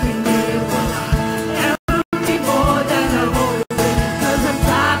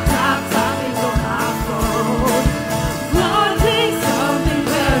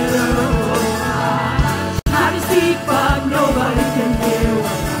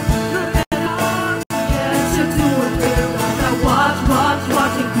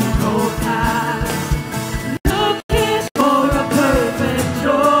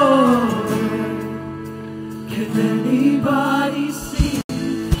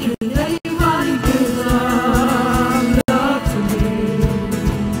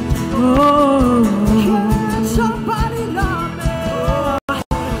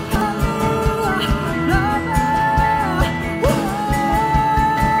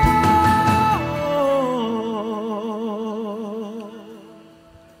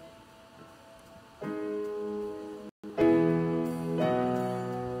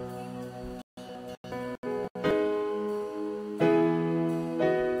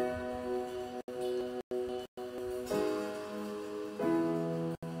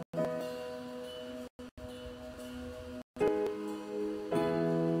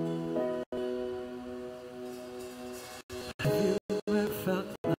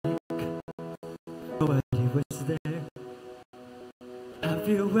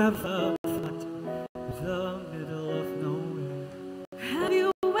 you ever felt the middle of nowhere? Have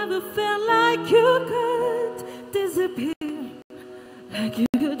you ever felt like you could disappear, like you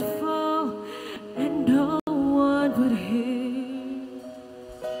could fall and no one would hear?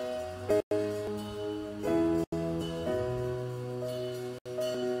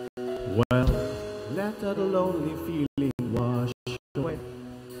 Well, let that lonely feeling wash away.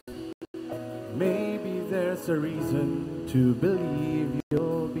 Maybe there's a reason to believe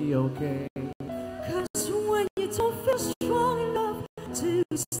you'll be okay. 'Cause when you don't feel strong enough to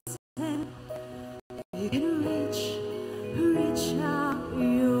stand, you can reach out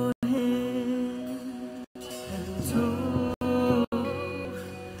your hand, and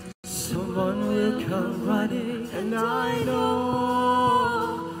someone will come running, and I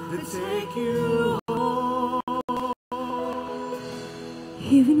know they'll take you home.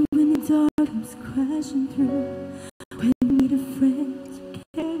 Even when the dark comes crashing through, when you need a friend to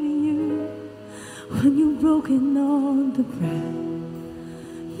carry you, when you're broken on the ground,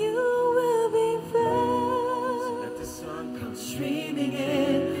 you will be found. Let the sun come streaming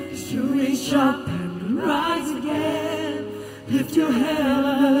in, as you reach up and rise again. Lift your head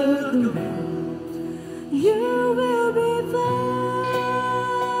up, look around, you will be found.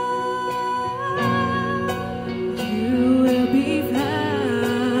 You will be found.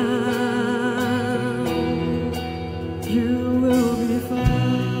 You will be found.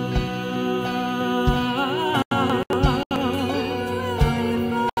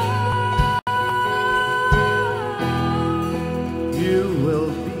 You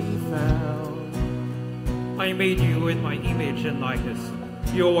will be found. I made you in my image and likeness.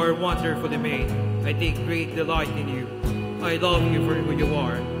 You are wonderfully made. I take great delight in you. I love you for who you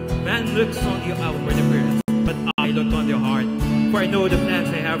are. Man looks on the outward appearance, but I look on your heart. For I know the plans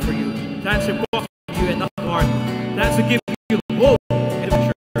I have for you. Plans to prosper you and not harm. Plans to give you hope in the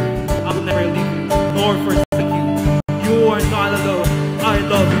future. I will never leave you, nor forsake you. You are not alone. I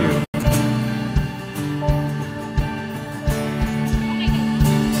love you.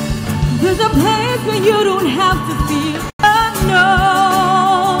 There's a place where you don't have to feel alone.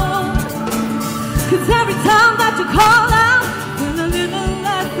 'Cause every time that you call out, you're a little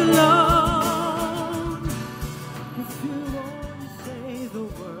less alone. If you only say the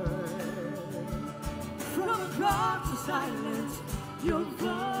word, from across the silence, your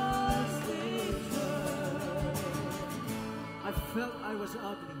voice is heard. I felt I was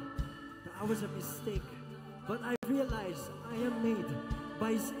ugly, that I was a mistake, but I realized I am made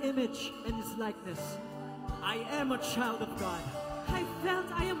by His image and His likeness. I am a child of God. I felt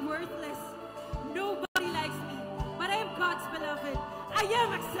I am worthless. Nobody likes me, but I am God's beloved. I am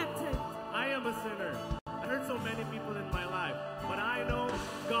accepted. I am a sinner. I hurt so many people in my life, but I know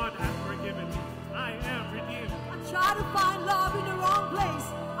God has forgiven me. I am redeemed. I tried to find love in the wrong place.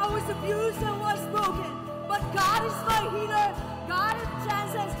 I was abused and was broken, but God is my healer. God is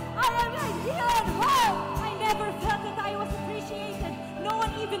chances. I am a healer and whole. I never felt that I was appreciated. No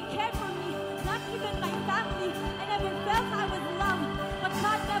one even cared for me, not even my family. I never felt I was loved, but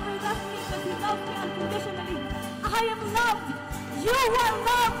God never left me because He loved me unconditionally. I am loved. You are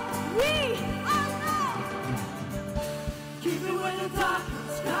loved. We are loved. Keep me when the dark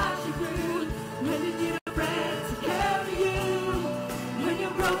comes crashing through, when you need a friend to carry you, when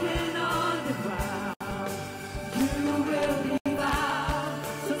you're broken on the ground, you will be found.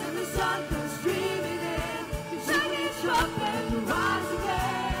 So when the sun comes streaming in, you shake it up and rise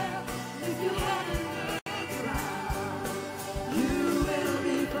again. Lift your head and look around, you will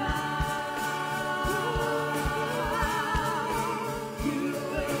be found. You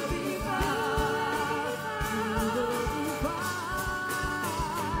will be found. You will be found.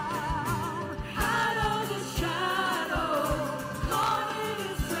 Out of the shadow, morning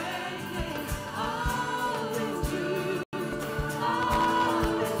is breaking. All is true,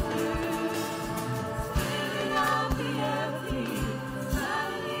 all is true. Spinning out the empty,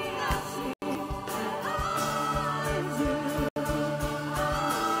 suddenly I see that all is true,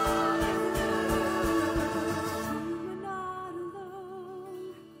 all is true.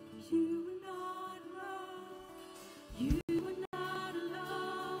 You are not alone. You are not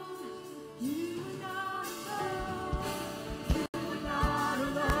alone. You are not alone. You are not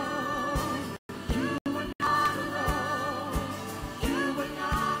alone. You are not alone. You are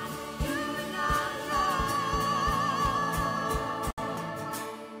not alone. You are not alone.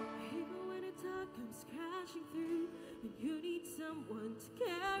 Even when the dark comes crashing through, and you need someone to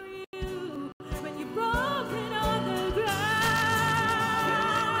carry you, when you're broken on the ground,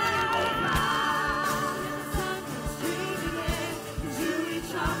 and the sun comes streaming in, as you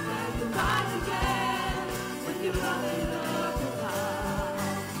reach up and you rise again, when you're running up the path,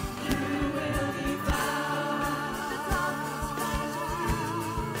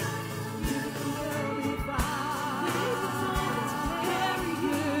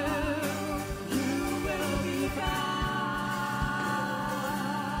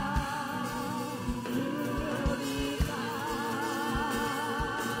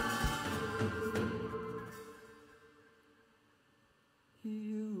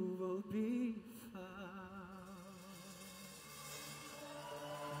 you will be found.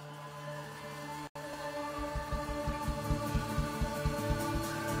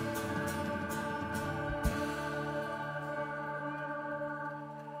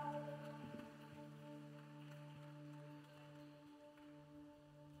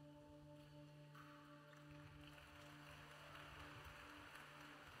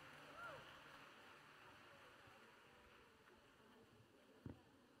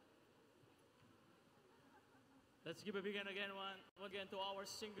 Let's give a big hand again, one again to our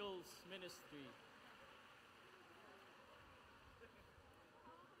singles ministry.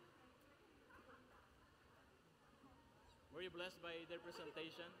 Were you blessed by their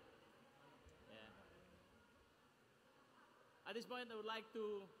presentation? Yeah. At this point, I would like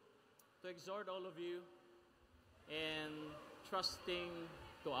to exhort all of you in trusting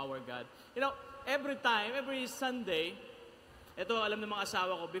to our God. You know, every Sunday, ito alam ng mga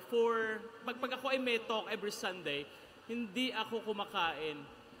asawa ko, pag ako ay may talk every Sunday, hindi ako kumakain.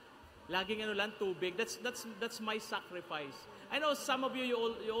 Laging tubig. That's my sacrifice. I know some of you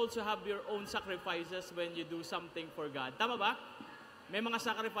also have your own sacrifices when you do something for God. Tama ba? May mga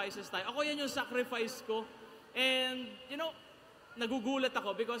sacrifices tayo. Ako yan yung sacrifice ko. And, nagugulat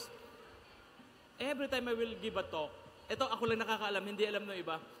ako because every time I will give a talk, ito ako lang nakakaalam, hindi alam ng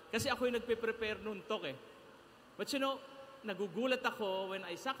iba. Kasi ako yung nagpe-prepare nung talk eh. But nagugulat ako when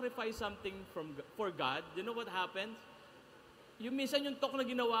I sacrifice something for God. You know what happens? Yung minsan yung talk na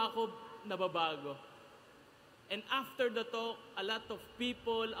ginawa ko, nababago. And after the talk, a lot of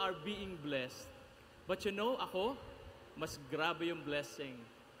people are being blessed. But ako, mas grabe yung blessing.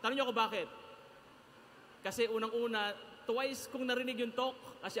 Tanong niyo ako bakit? Kasi unang-una, twice kong narinig yung talk,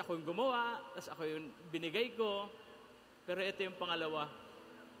 kasi ako yung gumawa, kasi ako yung binigay ko. Pero ito yung pangalawa.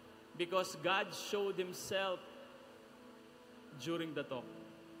 Because God showed Himself during the talk.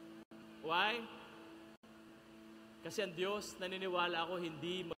 Why? Kasi ang Diyos, naniniwala ako,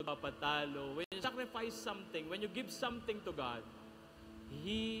 hindi magpapatalo. When you sacrifice something, when you give something to God,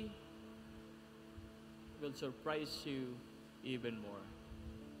 He will surprise you even more.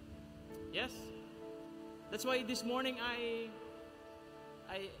 Yes? That's why this morning I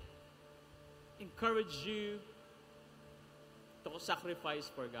encourage you to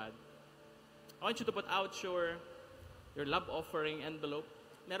sacrifice for God. I want you to put out your love offering envelope.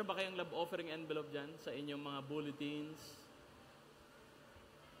 Meron ba kayong love offering envelope dyan sa inyong mga bulletins?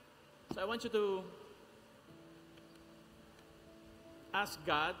 So I want you to ask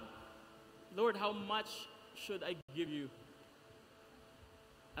God, Lord, how much should I give you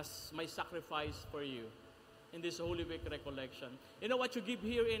as my sacrifice for you in this Holy Week Recollection? You know what you give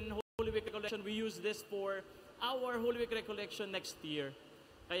here in Holy Week Recollection? We use this for our Holy Week Recollection next year.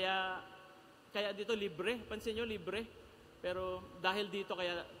 Kaya dito libre. Pansin nyo, libre. Pero dahil dito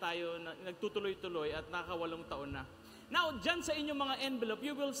kaya tayo nagtutuloy-tuloy at nakawalong taon na. Now, dyan sa inyong mga envelope,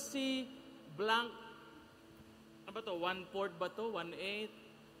 you will see blank, ano ba to? 1/4 ba to?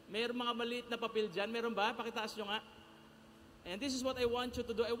 1/8? Mayroong mga maliit na papel dyan. Meron ba? Pakitaas nyo nga. And this is what I want you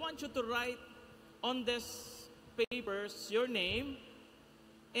to do. I want you to write on this papers your name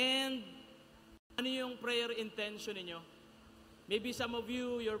and ano yung prayer intention ninyo. Maybe some of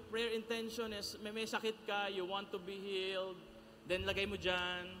you, your prayer intention is may sakit ka, you want to be healed, then lagay mo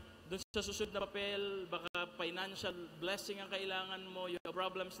dyan. Doon sa susunod na papel, baka financial blessing ang kailangan mo, you have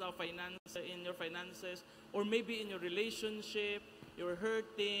problems now in your finances, or maybe in your relationship, you're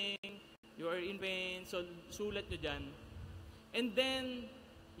hurting, you are in pain, so sulat nyo dyan. And then,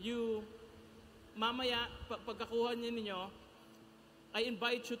 mamaya, pagkakuha ninyo, I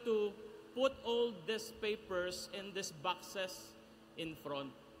invite you to put all these papers in these boxes in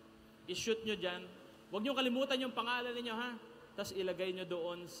front. I-shoot nyo dyan. Huwag nyo kalimutan yung pangalan ninyo, ha? Tapos ilagay nyo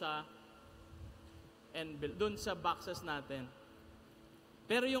doon sa boxes natin.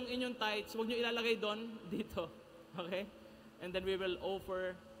 Pero yung inyong tithes, huwag nyo ilalagay doon, dito. Okay? And then we will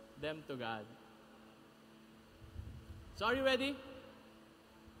offer them to God. So are you ready?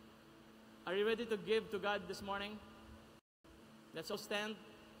 Are you ready to give to God this morning? Let's all stand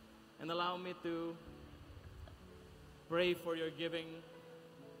and allow me to pray for your giving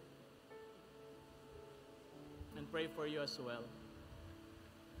and pray for you as well.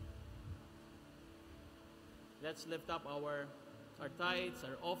 Let's lift up our tithes,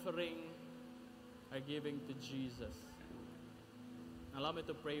 our offering, our giving to Jesus. Allow me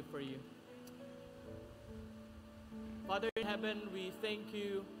to pray for you. Father in heaven, we thank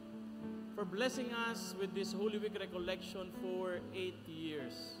you for blessing us with this Holy Week Recollection for 8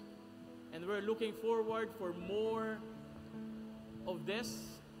 years. And we're looking forward for more of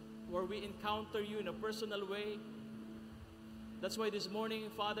this, where we encounter you in a personal way. That's why this morning,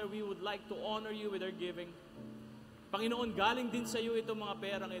 Father, we would like to honor you with our giving. Panginoon, galing din sa iyo itong mga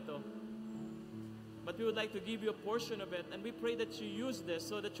perang ito. But we would like to give you a portion of it, and we pray that you use this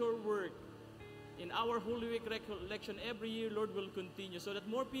so that your work in our Holy Week Recollection every year, Lord, will continue, so that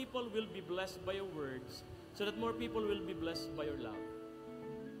more people will be blessed by your words, so that more people will be blessed by your love.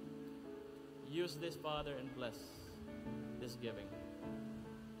 Use this, Father, and bless this giving.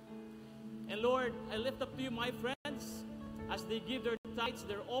 And Lord, I lift up to you my friends as they give their tithes,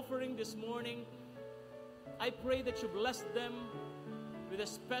 their offering this morning. I pray that you bless them with a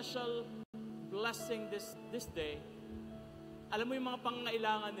special blessing this day. Alam mo yung mga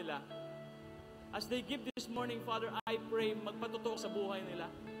pangangailangan nila. As they give this morning, Father, I pray magpatutok sa buhay nila.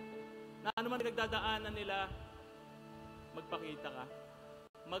 Na ano man nagdadaanan nila, magpakita ka,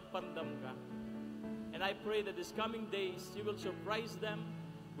 magpandam ka. And I pray that this coming days, you will surprise them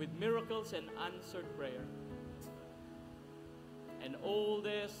with miracles and answered prayer. And all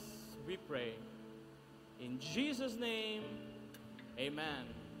this we pray. In Jesus' name, amen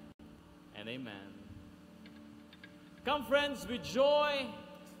and amen. Come, friends, with joy,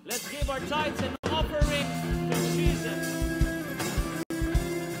 let's give our tithes and offerings to Jesus.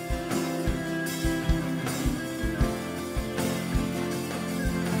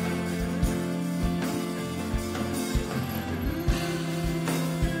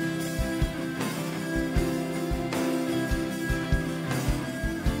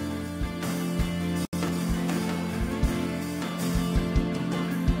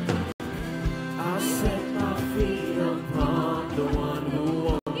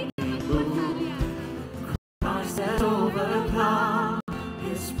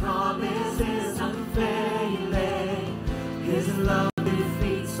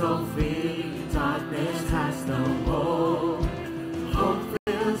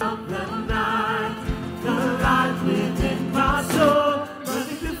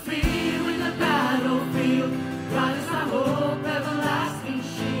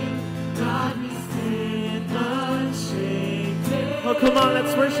 Come on,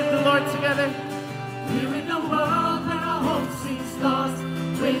 let's worship the Lord together. We're in a world where our hope seems lost.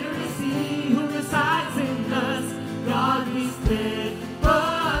 Greater is He who resides in us. God, we stand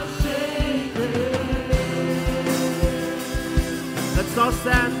unshaken. Let's all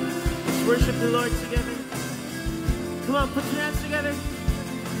stand. Let's worship the Lord together. Come on, put your hands together.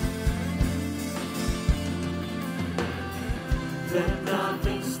 Let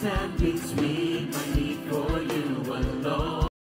nothing stand between